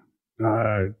of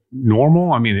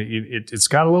normal. I mean, it's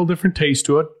got a little different taste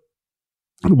to it,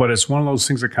 but it's one of those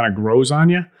things that kind of grows on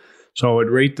you. So I would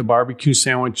rate the barbecue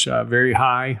sandwich very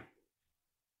high.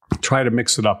 Try to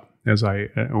mix it up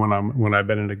when I've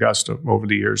been in Augusta over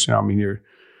the years.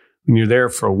 When you're there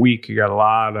for a week, you got a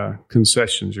lot of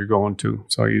concessions you're going to,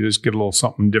 so you just get a little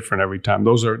something different every time.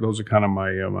 Those are kind of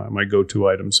my go-to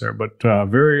items there, but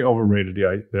very overrated.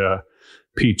 The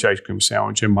peach ice cream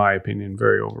sandwich, in my opinion,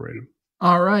 very overrated.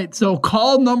 All right, so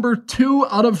call number 2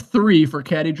 out of 3 for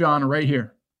Caddy John right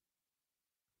here.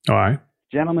 All right,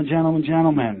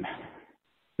 gentlemen.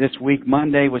 This week,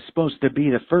 Monday, was supposed to be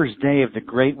the first day of the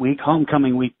great week,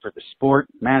 homecoming week for the sport,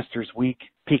 Masters week,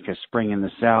 peak of spring in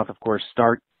the South, of course,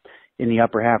 start in the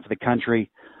upper half of the country.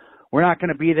 We're not going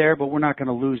to be there, but we're not going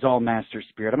to lose all Masters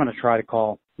spirit. I'm going to try to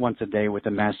call once a day with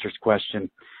a Masters question.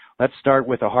 Let's start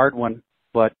with a hard one,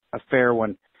 but a fair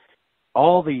one.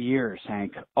 All the years,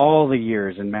 Hank, all the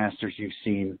years in Masters you've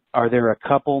seen, are there a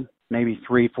couple, maybe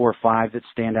 3, 4, 5 that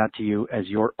stand out to you as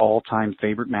your all-time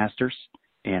favorite Masters?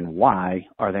 And why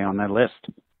are they on that list?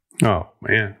 Oh,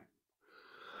 man.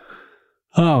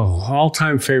 Oh,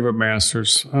 all-time favorite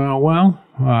Masters. I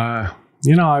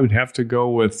would have to go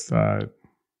with,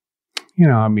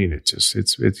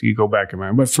 it's you go back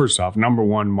and but first off, number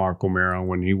one, Mark O'Meara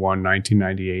when he won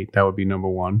 1998. That would be number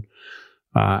one.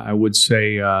 I would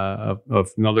say of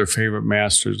another favorite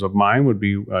Masters of mine would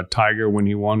be Tiger when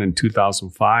he won in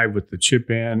 2005 with the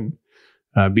chip in.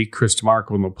 Beat Chris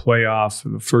DeMarco in the playoff.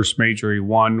 The first major he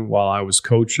won while I was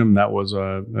coaching him. That was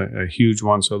a huge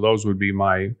one. So those would be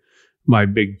my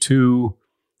big two.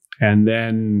 And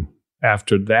then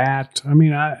after that, I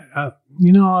mean,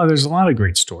 there's a lot of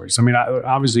great stories. I mean,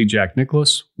 obviously Jack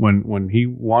Nicklaus, when he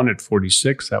won at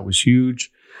 46, that was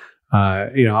huge. I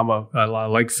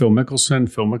like Phil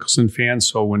Mickelson fan.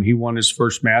 So when he won his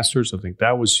first Masters, I think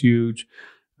that was huge.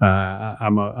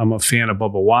 I'm a fan of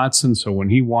Bubba Watson. So when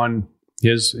he won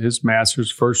his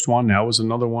Masters first one, that was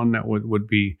another one that would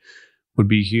be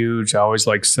huge. I always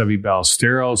like Seve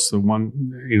Ballesteros. The one,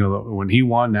 when he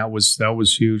won, that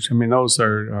was huge. I mean, those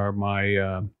are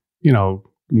my,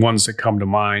 ones that come to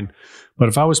mind. But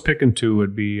if I was picking two,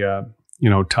 it'd be,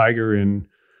 Tiger in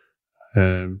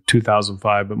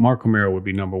 2005, but Mark O'Meara would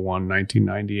be number one,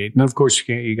 1998. And of course,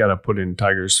 you got to put in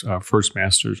Tiger's first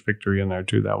Masters victory in there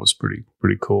too. That was pretty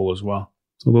cool as well.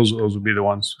 So those would be the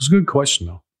ones. It's a good question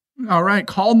though. All right,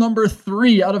 call number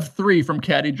 3 out of 3 from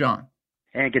Caddy John.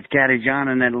 Hank, it's Caddy John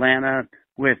in Atlanta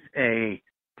with a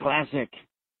classic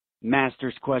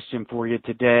Masters question for you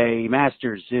today.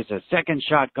 Masters is a second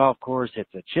shot golf course.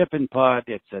 It's a chip and putt.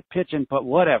 It's a pitch and putt,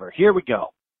 whatever. Here we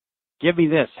go. Give me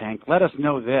this, Hank. Let us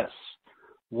know this.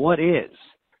 What is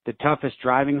the toughest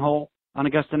driving hole on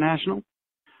Augusta National?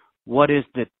 What is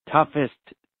the toughest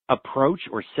approach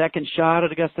or second shot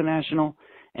at Augusta National?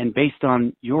 And based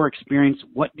on your experience,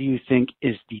 what do you think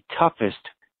is the toughest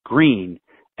green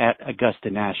at Augusta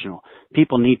National?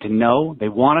 People need to know. They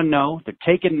want to know. They're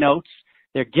taking notes.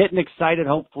 They're getting excited,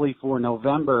 hopefully, for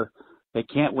November. They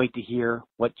can't wait to hear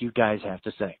what you guys have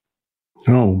to say.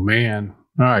 Oh, man.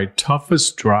 All right.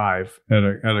 Toughest drive at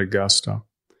Augusta.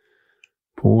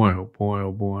 Boy, oh, boy,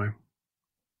 oh, boy.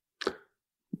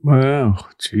 Well,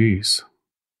 geez.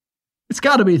 It's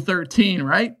got to be 13,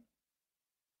 right?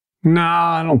 No,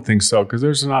 I don't think so, because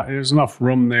there's enough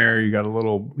room there. You got a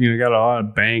lot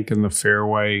of bank in the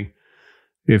fairway.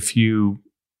 If you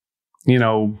hit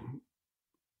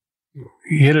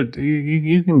it,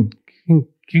 you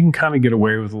can kind of get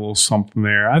away with a little something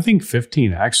there. I think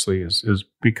 15 actually has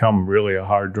become really a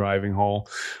hard driving hole.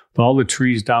 With all the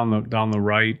trees down the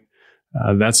right,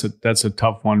 that's a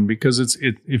tough one, because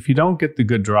if you don't get the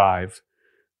good drive,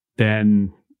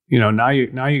 then now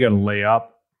you got to lay up.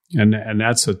 And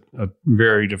that's a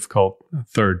very difficult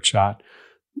third shot.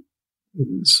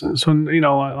 So a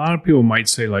lot of people might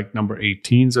say like number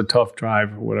 18 is a tough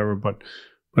drive or whatever, but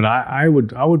I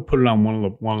would put it on one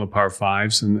of the par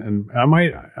fives, and I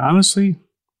might honestly,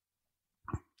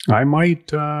 I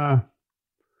might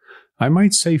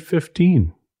say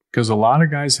 15, because a lot of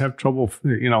guys have trouble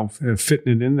fitting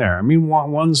it in there. I mean,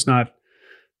 one's not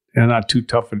too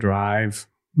tough a drive.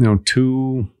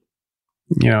 2,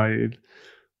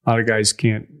 a lot of guys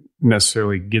can't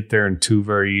necessarily get there in 2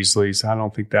 very easily, so I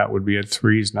don't think that would be it.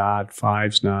 3's not,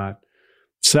 5's not.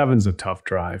 7's a tough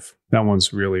drive. That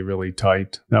one's really, really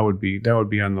tight. That would be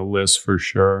on the list for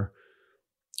sure.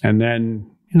 And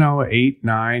then 8,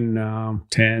 9,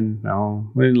 10,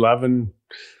 11.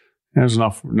 There's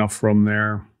enough room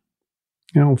there.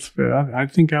 I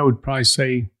think I would probably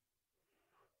say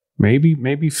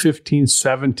maybe 15,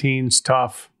 17's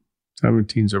tough.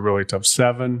 17's a really tough.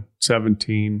 7,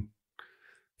 17,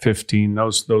 15.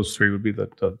 Those 3 would be the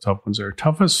tough ones there.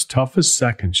 Toughest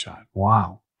second shot.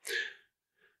 Wow.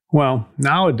 Well,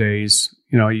 nowadays,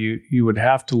 you would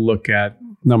have to look at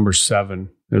number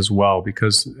 7 as well,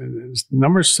 because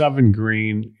number 7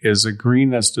 green is a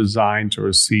green that's designed to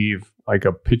receive like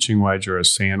a pitching wedge or a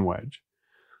sand wedge.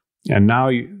 And now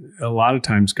a lot of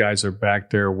times guys are back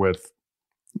there with,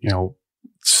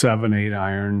 7, 8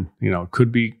 iron,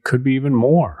 could be even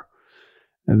more.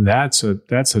 And that's a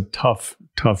tough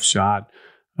shot.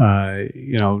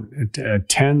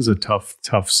 10's a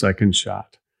tough second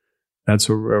shot. That's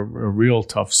a real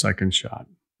tough second shot.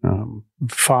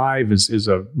 5 is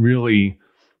a really,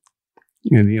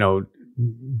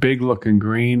 big looking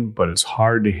green, but it's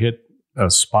hard to hit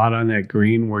a spot on that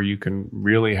green where you can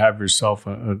really have yourself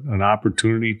an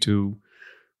opportunity to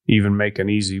even make an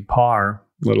easy par,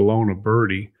 let alone a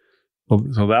birdie.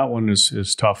 So that one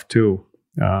is tough too.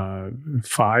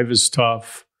 5 is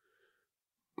tough.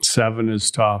 7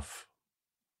 is tough.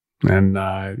 And,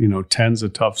 10's a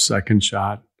tough second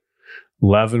shot.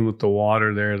 11 with the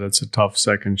water there, that's a tough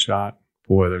second shot.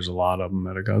 Boy, there's a lot of them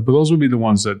that I got. But those would be the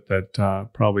ones that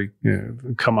probably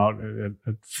come out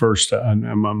at first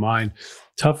in my mind.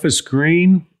 Toughest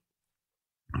green,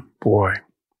 boy.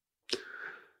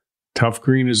 Tough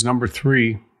green is number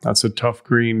 3. That's a tough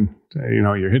green.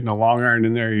 You're hitting a long iron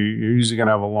in there. You're usually going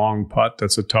to have a long putt.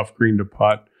 That's a tough green to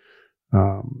putt.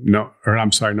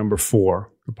 Number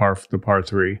 4, the par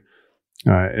 3.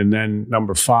 And then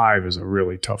number 5 is a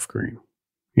really tough green.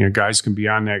 Guys can be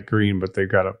on that green, but they've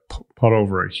got to putt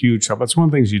over a huge shot. That's one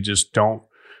of the things you just don't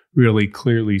really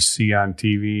clearly see on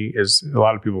TV is, a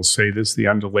lot of people say this, the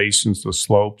undulations, the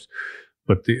slopes,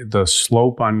 but the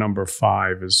slope on number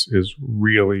 5 is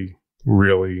really,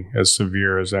 really as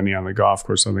severe as any on the golf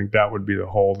course. I think that would be the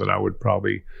hole that I would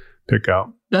probably pick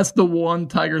out. That's the one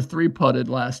Tiger 3-putted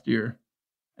last year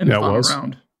in the final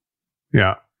round.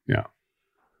 Yeah.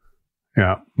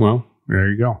 Well, there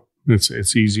you go.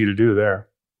 It's easy to do there.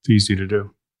 It's easy to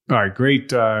do. All right,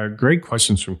 great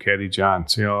questions from Caddy John.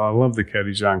 See, I love the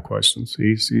Caddy John questions.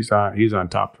 He's on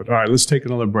top of it. All right, let's take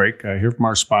another break. Hear from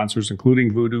our sponsors,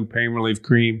 including Voodoo Pain Relief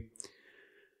Cream.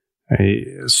 A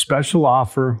special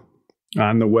offer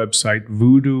on the website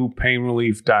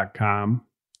voodoopainrelief.com.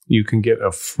 You can get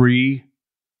a free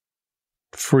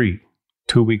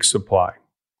 2-week supply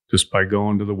just by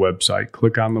going to the website.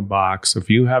 Click on the box. If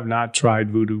you have not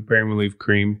tried Voodoo Pain Relief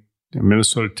Cream,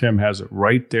 Minnesota Tim has it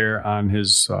right there on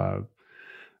his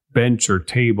bench or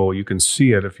table. You can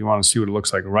see it if you want to see what it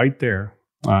looks like right there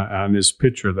on his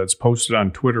picture that's posted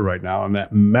on Twitter right now. And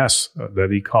that mess that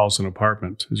he calls an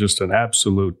apartment is just an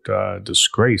absolute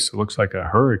disgrace. It looks like a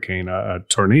hurricane, a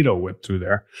tornado whipped through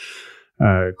there.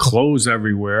 Clothes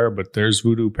everywhere, but there's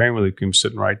Voodoo Pain Relief Cream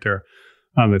sitting right there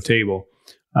on the table.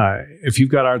 If you've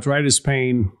got arthritis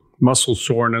pain, muscle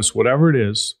soreness, whatever it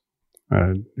is,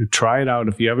 try it out.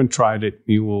 If you haven't tried it,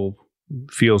 you will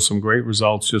feel some great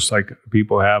results, just like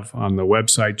people have on the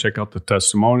website. Check out the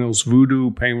testimonials,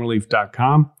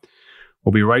 voodoopainrelief.com.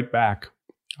 We'll be right back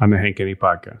on the Hank Haney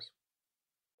Podcast.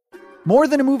 More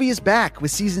Than a Movie is back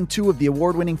with season 2 of the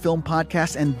award-winning film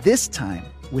podcast, and this time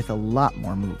with a lot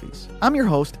more movies. I'm your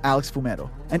host, Alex Fumero,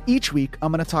 and each week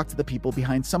I'm going to talk to the people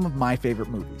behind some of my favorite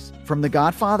movies. From The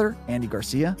Godfather, Andy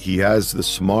Garcia. He has the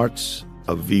smarts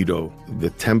of Vito, the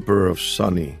temper of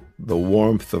Sonny, the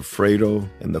warmth of Fredo,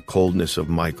 and the coldness of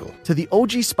Michael. To the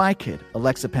OG Spy Kid,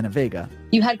 Alexa Penavega.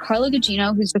 You had Carla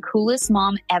Gugino, who's the coolest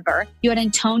mom ever. You had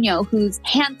Antonio, who's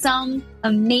handsome,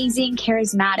 amazing,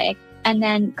 charismatic. And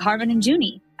then Carmen and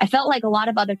Junie. I felt like a lot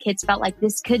of other kids felt like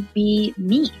this could be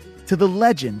me. To the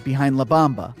legend behind La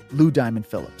Bamba, Lou Diamond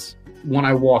Phillips. When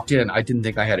I walked in, I didn't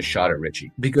think I had a shot at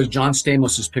Richie because John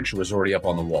Stamos' picture was already up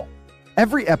on the wall.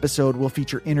 Every episode will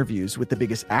feature interviews with the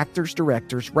biggest actors,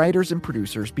 directors, writers, and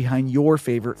producers behind your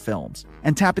favorite films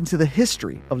and tap into the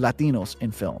history of Latinos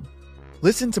in film.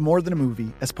 Listen to More Than a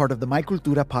Movie as part of the My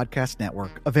Cultura Podcast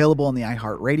Network, available on the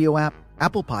iHeartRadio app,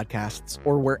 Apple Podcasts,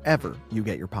 or wherever you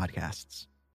get your podcasts.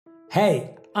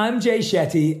 Hey, I'm Jay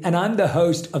Shetty, and I'm the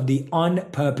host of the On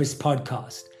Purpose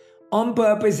podcast. On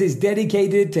Purpose is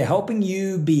dedicated to helping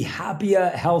you be happier,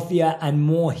 healthier, and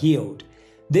more healed.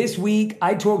 This week,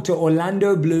 I talked to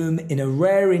Orlando Bloom in a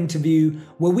rare interview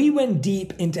where we went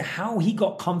deep into how he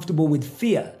got comfortable with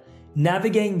fear,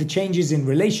 navigating the changes in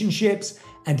relationships,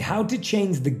 and how to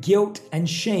change the guilt and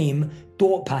shame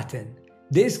thought pattern.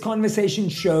 This conversation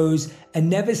shows a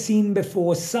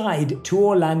never-seen-before side to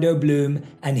Orlando Bloom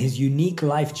and his unique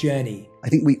life journey. I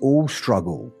think we all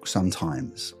struggle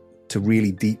sometimes to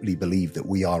really deeply believe that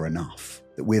we are enough,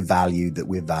 that we're valued, that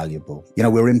we're valuable. You know,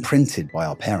 we're imprinted by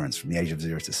our parents from the age of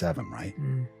 0 to 7, right?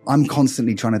 I'm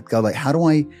constantly trying to go like, how do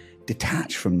I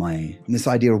detach from this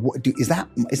idea of is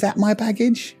that my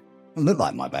baggage? It doesn't look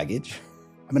like my baggage.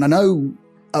 I mean, I know,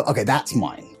 okay, that's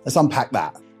mine. Let's unpack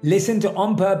that. Listen to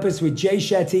On Purpose with Jay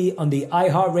Shetty on the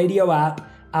iHeartRadio app,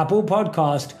 Apple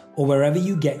Podcast, or wherever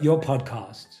you get your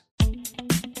podcasts.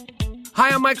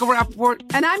 Hi, I'm Michael Rappaport.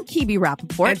 And I'm Kibi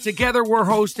Rappaport. And together we're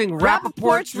hosting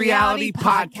Rappaport's Reality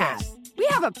Podcast. We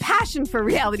have a passion for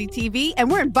reality TV,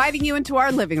 and we're inviting you into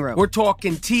our living room. We're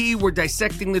talking tea, we're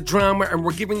dissecting the drama, and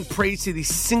we're giving praise to the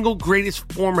single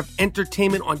greatest form of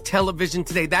entertainment on television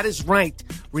today. That is right.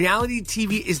 Reality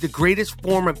TV is the greatest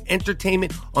form of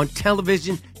entertainment on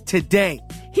television today.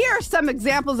 Here are some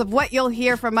examples of what you'll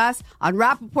hear from us on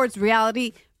Rappaport's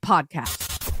Reality Podcast.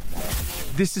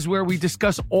 This is where we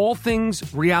discuss all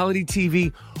things reality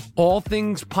TV, all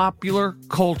things popular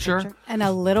culture. And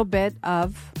a little bit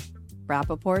of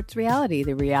Rappaport's reality,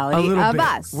 the reality of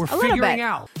us. We're figuring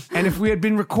out. And if we had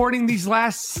been recording these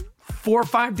last 4 or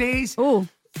 5 days,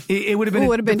 it would have been,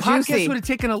 the podcast juicy. Would have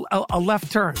taken a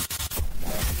left turn.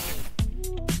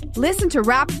 Listen to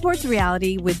Rappaport's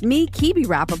Reality with me, Kibi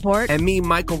Rappaport. And me,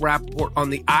 Michael Rappaport, on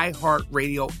the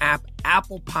iHeartRadio app,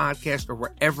 Apple Podcast, or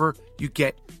wherever you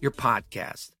get your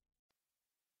podcast.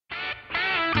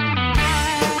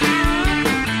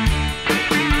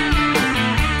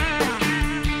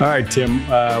 All right, Tim,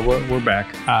 we're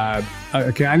back.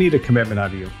 Okay, I need a commitment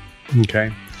out of you,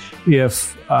 okay?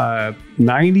 If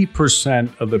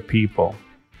 90% of the people,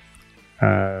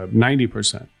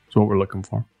 90% is what we're looking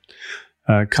for,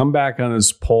 come back on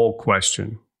this poll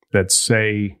question that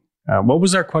say What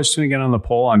was our question again on the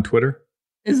poll on Twitter?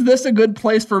 Is this a good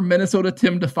place for Minnesota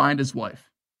Tim to find his wife?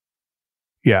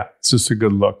 Yeah, it's just a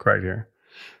good look right here.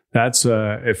 That's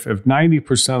if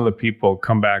 90% of the people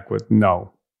come back with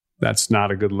no, that's not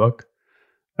a good look.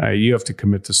 You have to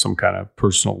commit to some kind of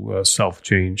personal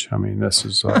self-change. I mean, this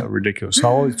is ridiculous.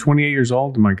 How old? 28 years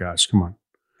old? Oh my gosh, come on.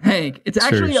 Hank, it's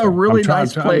actually a really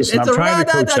nice place. I'm trying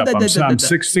to coach up. I'm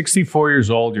 64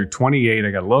 years old. You're 28. I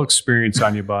got a little experience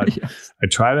on you, bud. Yes. I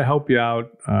try to help you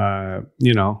out,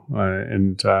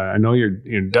 and I know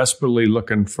you're desperately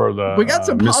looking for the. We got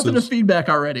some positive feedback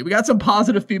already.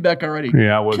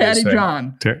 Yeah, what did they say? Caddy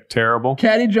John. Terrible.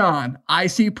 Caddy John, I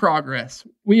see progress.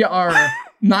 We are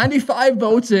 95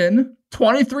 votes in,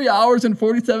 23 hours and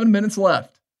 47 minutes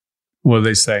left. What do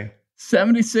they say?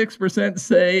 76%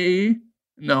 say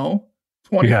no.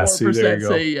 24%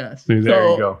 say yes. There you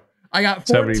go. I got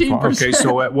 14%. Okay,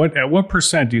 so at what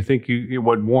percent do you think you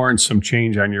would warrant some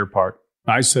change on your part?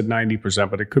 I said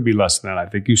 90%, but it could be less than that. I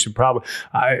think you should probably.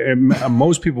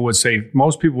 Most people would say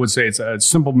it's a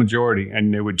simple majority,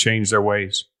 and they would change their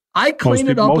ways. I cleaned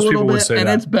it up a little bit, and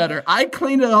it's better. I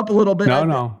cleaned it up a little bit.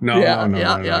 No.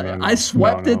 I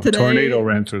swept it today. Tornado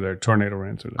ran through there.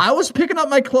 I was picking up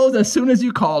my clothes as soon as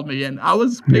you called me, and I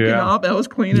was picking up. I was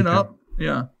cleaning up.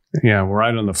 Yeah. Yeah, we're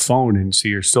right on the phone, and see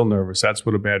you're still nervous. That's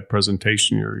what a bad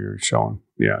presentation you're showing.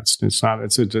 Yeah, it's not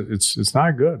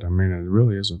good. I mean, it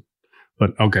really isn't.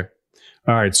 But okay,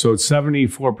 all right. So it's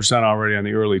 74% already on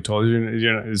the early tolls.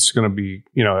 It's going to be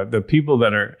the people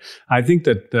that are. I think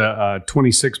that the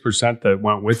 26% that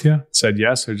went with you said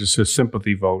yes. They're just a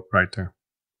sympathy vote right there.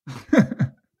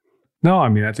 No, I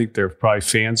mean, I think they're probably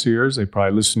fans of yours. They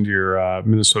probably listen to your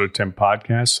Minnesota Tim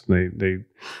podcast.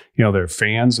 They're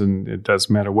fans, and it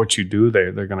doesn't matter what you do.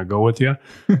 They're going to go with you.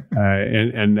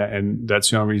 And that's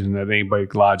the only reason that anybody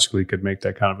logically could make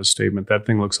that kind of a statement. That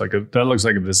thing looks like a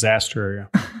disaster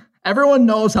area. Everyone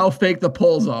knows how fake the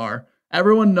polls are.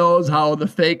 Everyone knows how the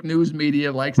fake news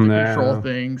media likes to control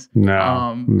things.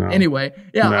 Anyway,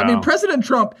 I mean, President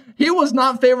Trump, he was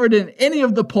not favored in any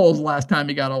of the polls last time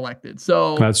he got elected.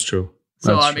 So that's true.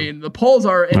 I mean, the polls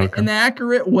are an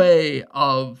inaccurate way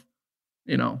of,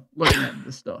 looking at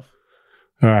this stuff.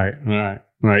 All right.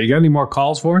 You got any more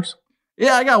calls for us?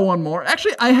 Yeah, I got one more.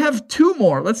 Actually, I have two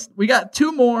more. We got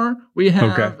two more. We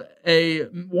have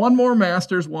one more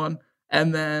Masters one,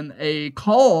 and then a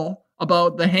call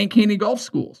about the Hank Haney Golf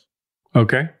Schools.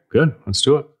 Okay, good. Let's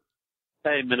do it.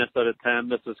 Hey, Minnesota Tim.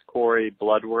 This is Corey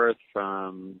Bloodworth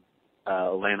from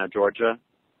Atlanta, Georgia.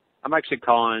 I'm actually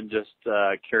calling just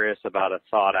curious about a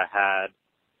thought I had.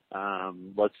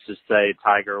 Let's just say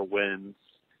Tiger wins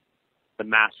the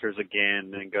Masters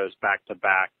again and goes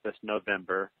back-to-back this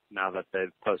November, now that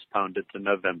they've postponed it to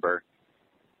November.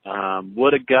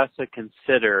 Would Augusta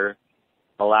consider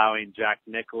allowing Jack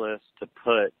Nicklaus to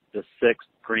put the 6th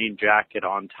green jacket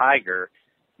on Tiger,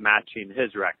 matching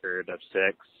his record of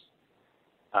 6,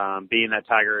 being that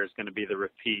Tiger is going to be the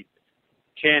repeat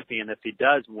champion? If he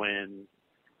does win,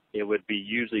 it would be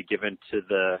usually given to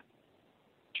the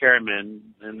chairman,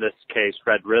 in this case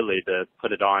Fred Ridley, to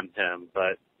put it on him,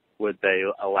 but would they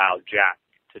allow Jack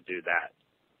to do that?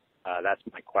 That's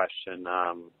my question.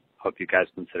 Hope you guys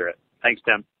consider it. Thanks,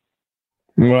 Tim.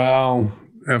 Well,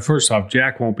 first off,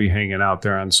 Jack won't be hanging out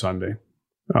there on Sunday,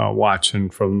 watching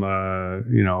from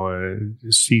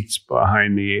seats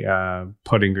behind the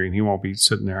putting green. He won't be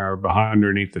sitting there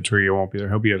underneath the tree. He won't be there.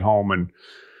 He'll be at home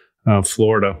in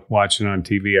Florida watching on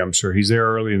TV. I'm sure he's there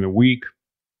early in the week.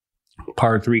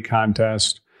 Par 3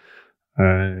 contest,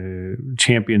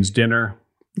 champions dinner,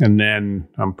 and then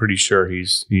I'm pretty sure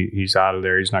he's out of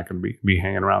there. He's not going to be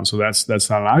hanging around. So that's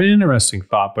not an interesting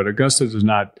thought. But Augusta does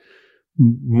not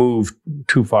move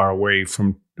too far away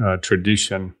from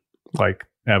tradition like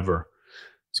ever.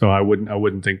 So I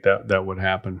wouldn't think that would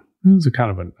happen. It was a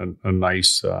kind of a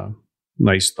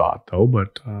nice thought though,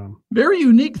 but very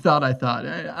unique thought. I thought.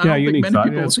 I don't think many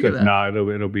people will see that. No,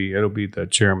 it'll be the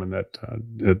chairman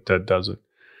that does it.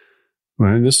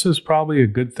 Well, this is probably a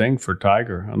good thing for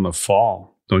Tiger in the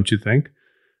fall, don't you think?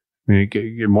 I mean,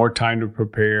 you get more time to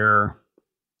prepare.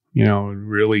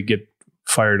 Really get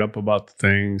fired up about the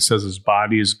thing. Says his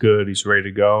body is good. He's ready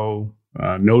to go.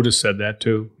 Noda said that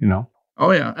too.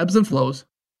 Oh yeah, ebbs and flows.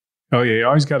 Oh yeah, you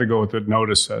always got to go with what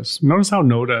Noda says. Notice how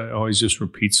Noda always just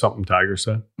repeats something Tiger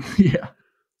said. Yeah.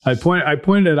 I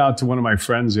pointed it out to one of my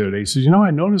friends the other day. He says,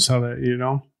 I noticed how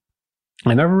that,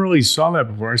 I never really saw that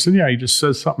before. I said, yeah, he just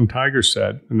says something Tiger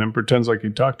said and then pretends like he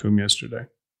talked to him yesterday.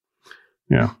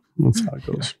 Yeah, that's how it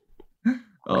goes.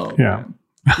 Oh, yeah. Man.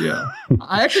 Yeah.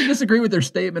 I actually disagree with their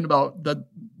statement about the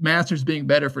Masters being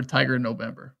better for Tiger in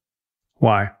November.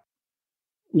 Why?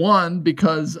 One,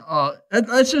 because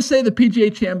let's just say the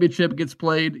PGA Championship gets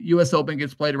played, U.S. Open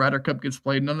gets played, Ryder Cup gets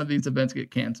played. None of these events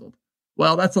get canceled.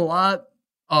 Well, that's a lot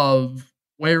of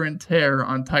wear and tear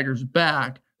on Tiger's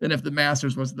back than if the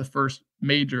Masters was the first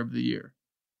major of the year.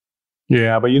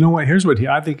 Yeah, but you know what? Here's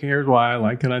why I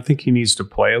like it. I think he needs to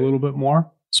play a little bit more,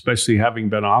 especially having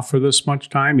been off for this much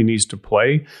time. He needs to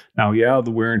play. Now, yeah,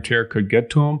 the wear and tear could get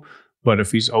to him, but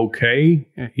if he's okay,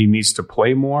 he needs to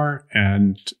play more,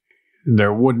 and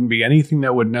there wouldn't be anything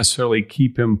that would necessarily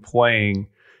keep him playing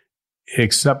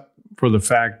except for the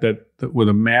fact that with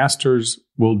the Masters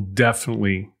will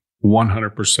definitely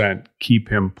 100% keep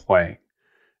him playing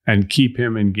and keep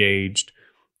him engaged.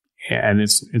 And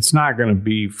it's not going to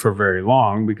be for very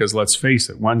long because let's face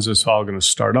it, when's this all going to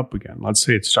start up again? Let's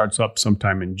say it starts up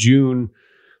sometime in June.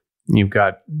 You've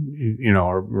got,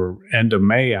 or end of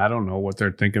May. I don't know what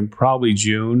they're thinking. Probably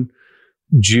June,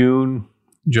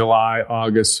 July,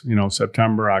 August,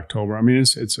 September, October. I mean,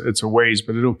 it's a ways,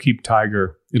 but it'll keep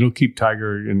Tiger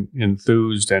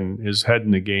enthused and his head in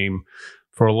the game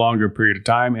for a longer period of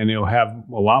time, and he'll have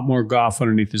a lot more golf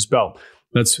underneath his belt.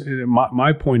 That's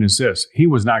my point is this. He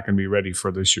was not going to be ready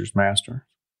for this year's Master.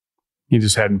 He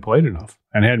just hadn't played enough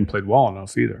and hadn't played well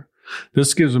enough either.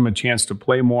 This gives him a chance to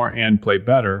play more and play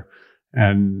better.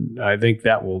 And I think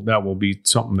that will be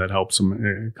something that helps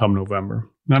him come November.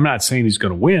 And I'm not saying he's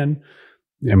going to win.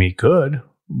 I mean, he could,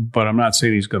 but I'm not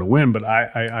saying he's going to win. But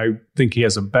I think he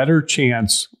has a better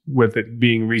chance with it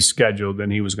being rescheduled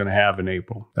than he was going to have in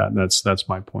April. That's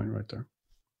my point right there.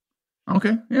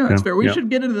 Okay. Yeah, that's fair. We should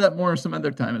get into that more some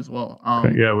other time as well.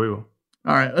 Okay, yeah, we will.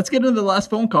 All right. Let's get into the last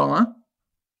phone call, huh?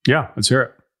 Yeah, let's hear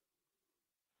it.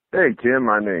 Hey, Tim.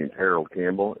 My name's Harold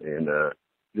Campbell. And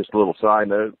just a little side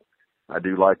note, I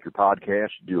do like your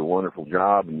podcast. You do a wonderful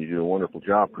job, and you do a wonderful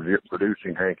job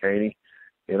producing Hank Haney.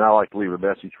 And I like to leave a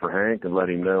message for Hank and let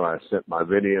him know I sent my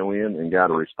video in and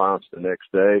got a response the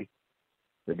next day.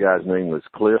 The guy's name was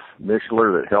Cliff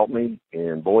Mishler that helped me,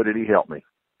 and boy, did he help me.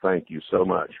 Thank you so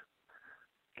much.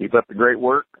 Keep up the great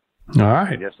work. All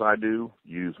right. Yes, I do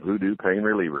use Voodoo Pain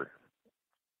Reliever.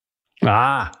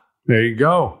 Ah, there you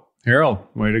go. Harold,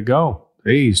 way to go.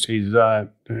 He's tried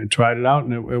it out,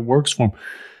 and it works for him.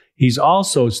 He's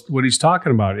also, what he's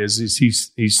talking about is he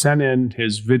sent in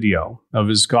his video of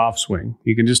his golf swing.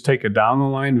 You can just take a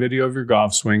down-the-line video of your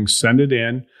golf swing, send it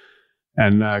in,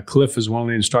 and Cliff is one of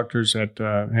the instructors at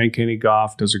Hank Haney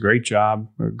Golf, does a great job,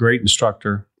 a great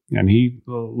instructor, and he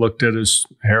looked at his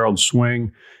Harold's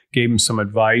swing, gave him some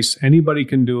advice. Anybody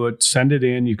can do it. Send it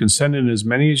in. You can send in as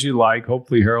many as you like.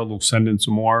 Hopefully Harold will send in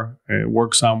some more. It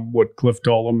works on what Cliff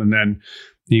told him, and then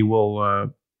he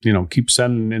will keep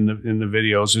sending in the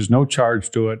videos. There's no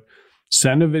charge to it.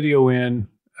 Send a video in.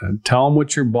 Tell them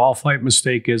what your ball flight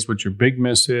mistake is, what your big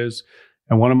miss is,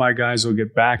 and one of my guys will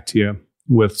get back to you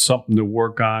with something to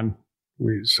work on,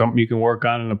 something you can work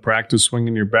on in a practice swing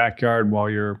in your backyard while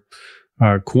you're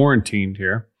quarantined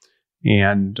here.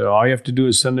 And all you have to do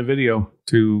is send a video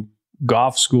to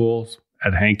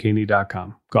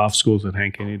golfschools@hankhaney.com.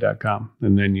 Golfschools@hankhaney.com,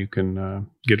 and then you can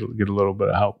get a little bit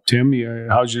of help. Tim,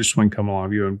 how's your swing coming along?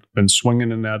 Have you been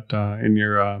swinging in that in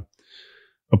your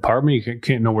apartment? You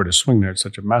can't know where to swing there. It's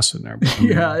such a mess in there. But,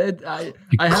 you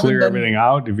clear everything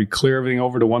out. If you clear everything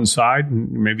over to one side,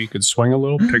 maybe you could swing a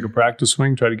little, take a practice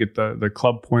swing, try to get the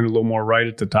club point a little more right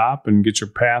at the top, and get your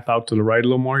path out to the right a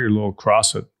little more. Your little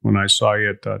cross it. When I saw you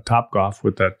at Topgolf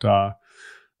with that.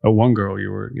 One girl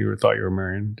you thought you were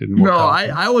marrying didn't work out.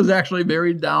 I was actually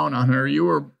very down on her. You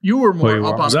were more up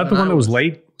on her. Was that the one that was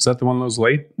late? Was that the one that was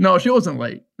late? No, she wasn't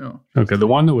late. No. Okay, the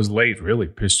one that was late really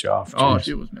pissed you off. Oh,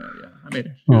 she was mad. Yeah, I made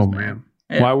her. Oh man,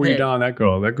 why were you down on that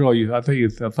girl? That girl, I thought you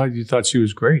thought she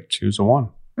was great. She was the one.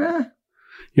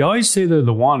 You always say they're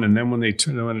the one, and then when it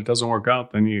doesn't work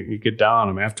out, then you get down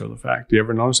on them after the fact. Do you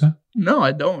ever notice that? No,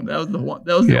 I don't. That was the one.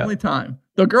 That was the only time.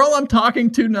 The girl I'm talking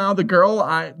to now, the girl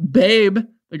I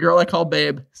call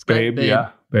Babe. Skype Babe.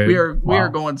 Yeah, Babe. We are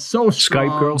going so strong.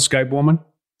 Skype girl, Skype woman?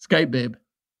 Skype Babe.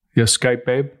 Yeah, Skype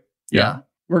Babe? Yeah.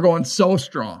 We're going so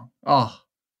strong. Oh,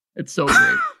 it's so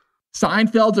great.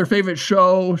 Seinfeld's her favorite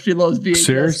show. She loves VHS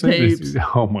Seriously? tapes.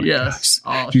 Oh my yes.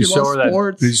 gosh. Oh, she loves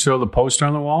sports. Did you show the poster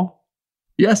on the wall?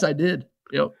 Yes, I did.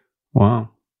 Yep.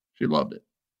 Wow. She loved it.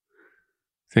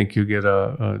 Think you get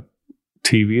a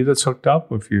TV that's hooked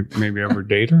up if you maybe ever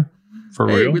date her? For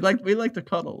real? We like to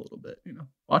cuddle a little bit,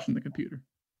 watching the computer.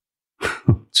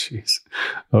 Jeez.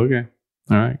 Okay.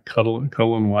 All right. Cuddle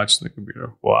and watch the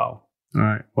computer. Wow. All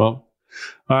right. Well.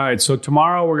 All right. So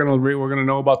tomorrow we're gonna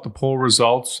know about the poll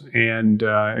results, and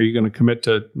are you going to commit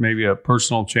to maybe a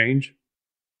personal change?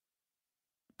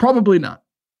 Probably not.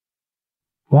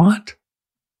 What?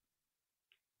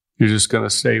 You're just going to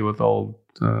stay with old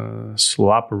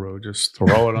Slopero, just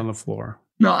throw it on the floor.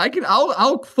 No,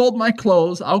 I'll fold my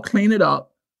clothes. I'll clean it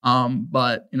up.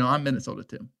 But I'm Minnesota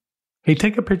Tim. Hey,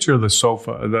 take a picture of the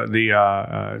sofa.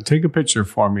 Take a picture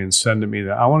for me and send to me.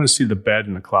 I want to see the bed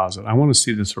in the closet. I want to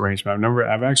see this arrangement.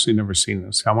 I've actually never seen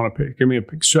this. I want to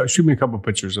shoot me a couple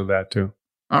pictures of that too.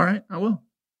 All right, I will.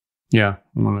 Yeah,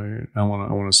 I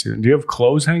want to see it. Do you have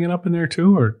clothes hanging up in there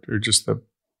too, or just the?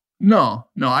 No,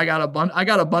 I got a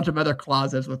bunch of other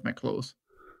closets with my clothes.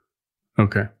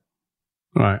 Okay,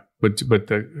 all right, but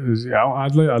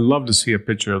I'd love to see a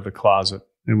picture of the closet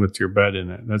and with your bed in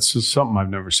it. That's just something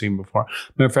I've never seen before.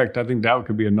 Matter of fact, I think that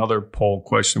could be another poll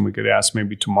question we could ask.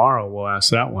 Maybe tomorrow we'll ask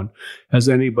that one. Has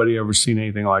anybody ever seen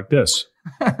anything like this?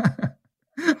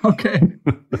 Okay.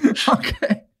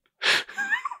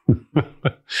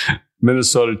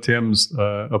 Minnesota Tim's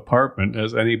apartment.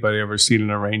 Has anybody ever seen an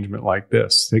arrangement like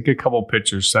this? Take a couple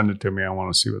pictures, send it to me. I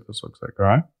want to see what this looks like. All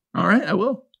right? All right, I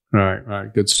will. All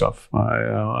right. Good stuff.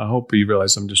 I hope you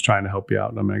realize I'm just trying to help you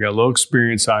out. I mean, I got a little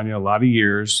experience on you, a lot of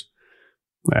years,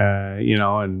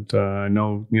 and I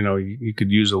know, you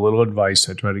could use a little advice.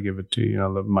 I try to give it to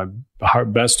you, my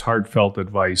best heartfelt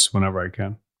advice whenever I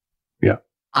can. Yeah.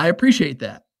 I appreciate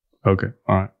that. Okay.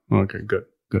 All right. Okay, good.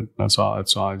 That's all. I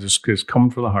just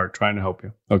coming from the heart, trying to help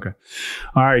you. Okay.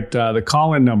 All right. The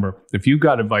call-in number, if you've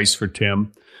got advice for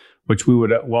Tim, which we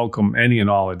would welcome any and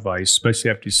all advice, especially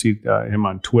after you see him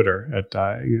on Twitter.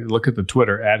 Look at the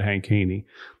Twitter at Hank Haney.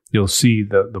 You'll see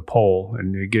the poll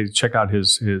and check out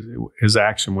his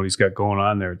action, what he's got going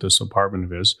on there at this apartment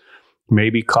of his.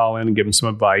 Maybe call in and give him some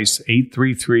advice.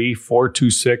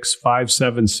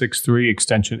 833-426-5763,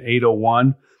 extension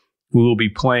 801. We will be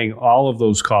playing all of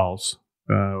those calls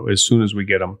as soon as we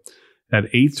get them.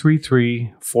 At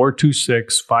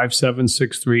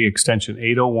 833-426-5763, extension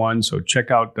 801. So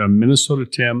check out Minnesota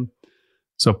Tim's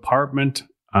apartment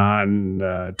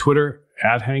on Twitter,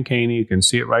 at Hank Haney. You can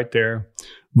see it right there.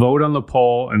 Vote on the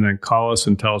poll and then call us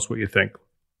and tell us what you think.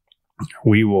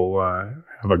 We will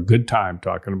have a good time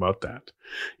talking about that.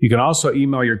 You can also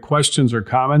email your questions or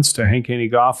comments to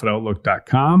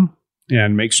hankhaneygolf@outlook.com.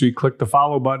 And make sure you click the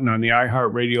follow button on the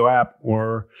iHeartRadio app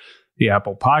or the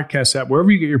Apple Podcast app. Wherever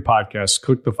you get your podcasts,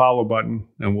 click the follow button,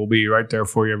 and we'll be right there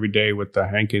for you every day with the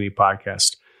Hank Haney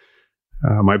podcast.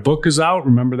 My book is out.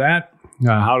 Remember that?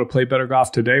 How to Play Better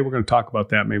Golf Today. We're going to talk about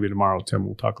that maybe tomorrow, Tim.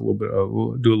 We'll talk a little bit,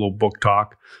 we'll do a little book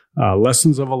talk.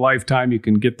 Lessons of a Lifetime. You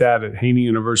can get that at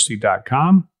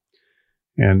haneyuniversity.com.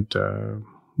 And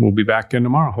we'll be back in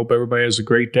tomorrow. Hope everybody has a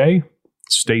great day.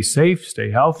 Stay safe,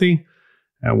 stay healthy,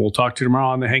 and we'll talk to you tomorrow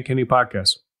on the Hank Haney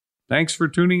podcast. Thanks for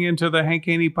tuning into the Hank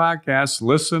Haney podcast.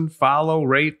 Listen, follow,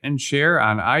 rate, and share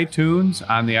on iTunes,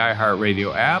 on the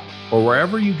iHeartRadio app, or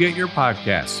wherever you get your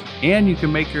podcasts. And you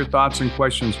can make your thoughts and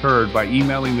questions heard by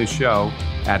emailing the show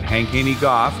at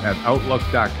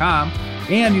hankhaneygolf@outlook.com.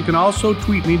 And you can also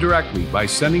tweet me directly by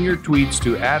sending your tweets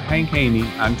to @HankHaney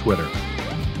on Twitter.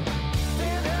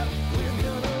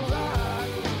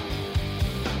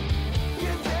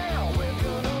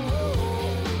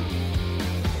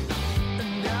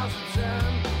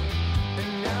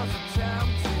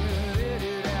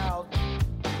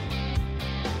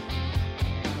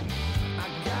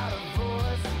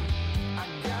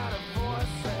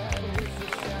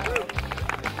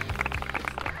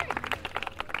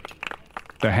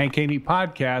 The Hank Haney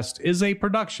Podcast is a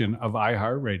production of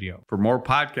iHeartRadio. For more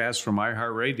podcasts from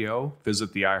iHeartRadio,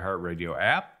 visit the iHeartRadio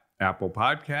app, Apple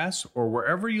Podcasts, or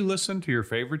wherever you listen to your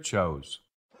favorite shows.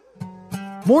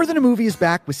 More Than a Movie is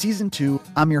back with Season 2.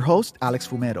 I'm your host, Alex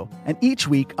Fumero, and each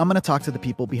week I'm going to talk to the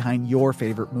people behind your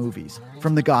favorite movies.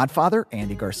 From The Godfather,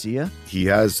 Andy Garcia. He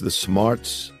has the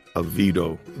smarts of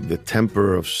Vito, the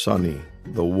temper of Sonny,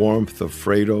 the warmth of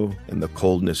Fredo, and the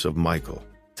coldness of Michael.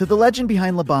 To the legend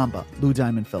behind La Bamba, Lou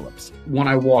Diamond Phillips. When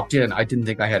I walked in, I didn't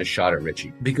think I had a shot at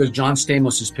Richie because John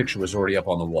Stamos' picture was already up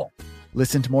on the wall.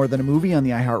 Listen to More Than a Movie on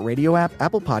the iHeartRadio app,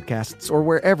 Apple Podcasts, or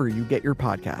wherever you get your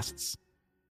podcasts.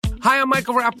 Hi, I'm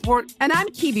Michael Rappaport. And I'm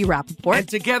Kibi Rappaport. And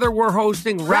together we're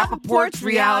hosting Rappaport's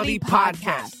Reality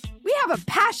Podcast. We have a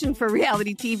passion for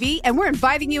reality TV, and we're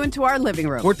inviting you into our living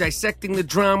room. We're dissecting the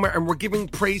drama, and we're giving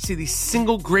praise to the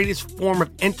single greatest form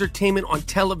of entertainment on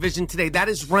television today. That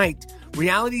is right.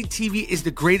 Reality TV is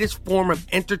the greatest form of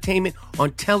entertainment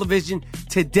on television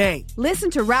today.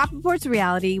 Listen to Rappaport's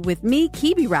Reality with me,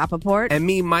 Kibi Rappaport. And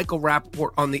me, Michael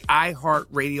Rappaport, on the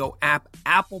iHeartRadio app,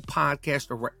 Apple Podcast,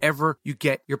 or wherever you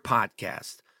get your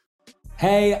podcast.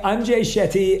 Hey, I'm Jay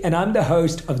Shetty, and I'm the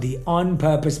host of the On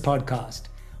Purpose podcast.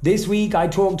 This week, I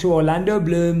talked to Orlando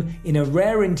Bloom in a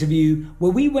rare interview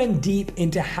where we went deep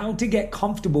into how to get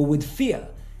comfortable with fear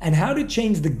and how to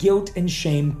change the guilt and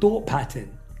shame thought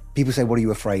pattern. People say, what are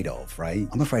you afraid of, right?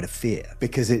 I'm afraid of fear,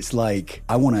 because it's like,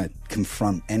 I want to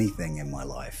confront anything in my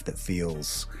life that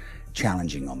feels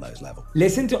challenging on those levels.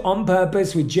 Listen to On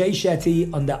Purpose with Jay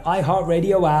Shetty on the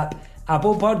iHeartRadio app,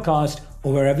 Apple Podcast,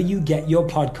 or wherever you get your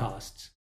podcasts.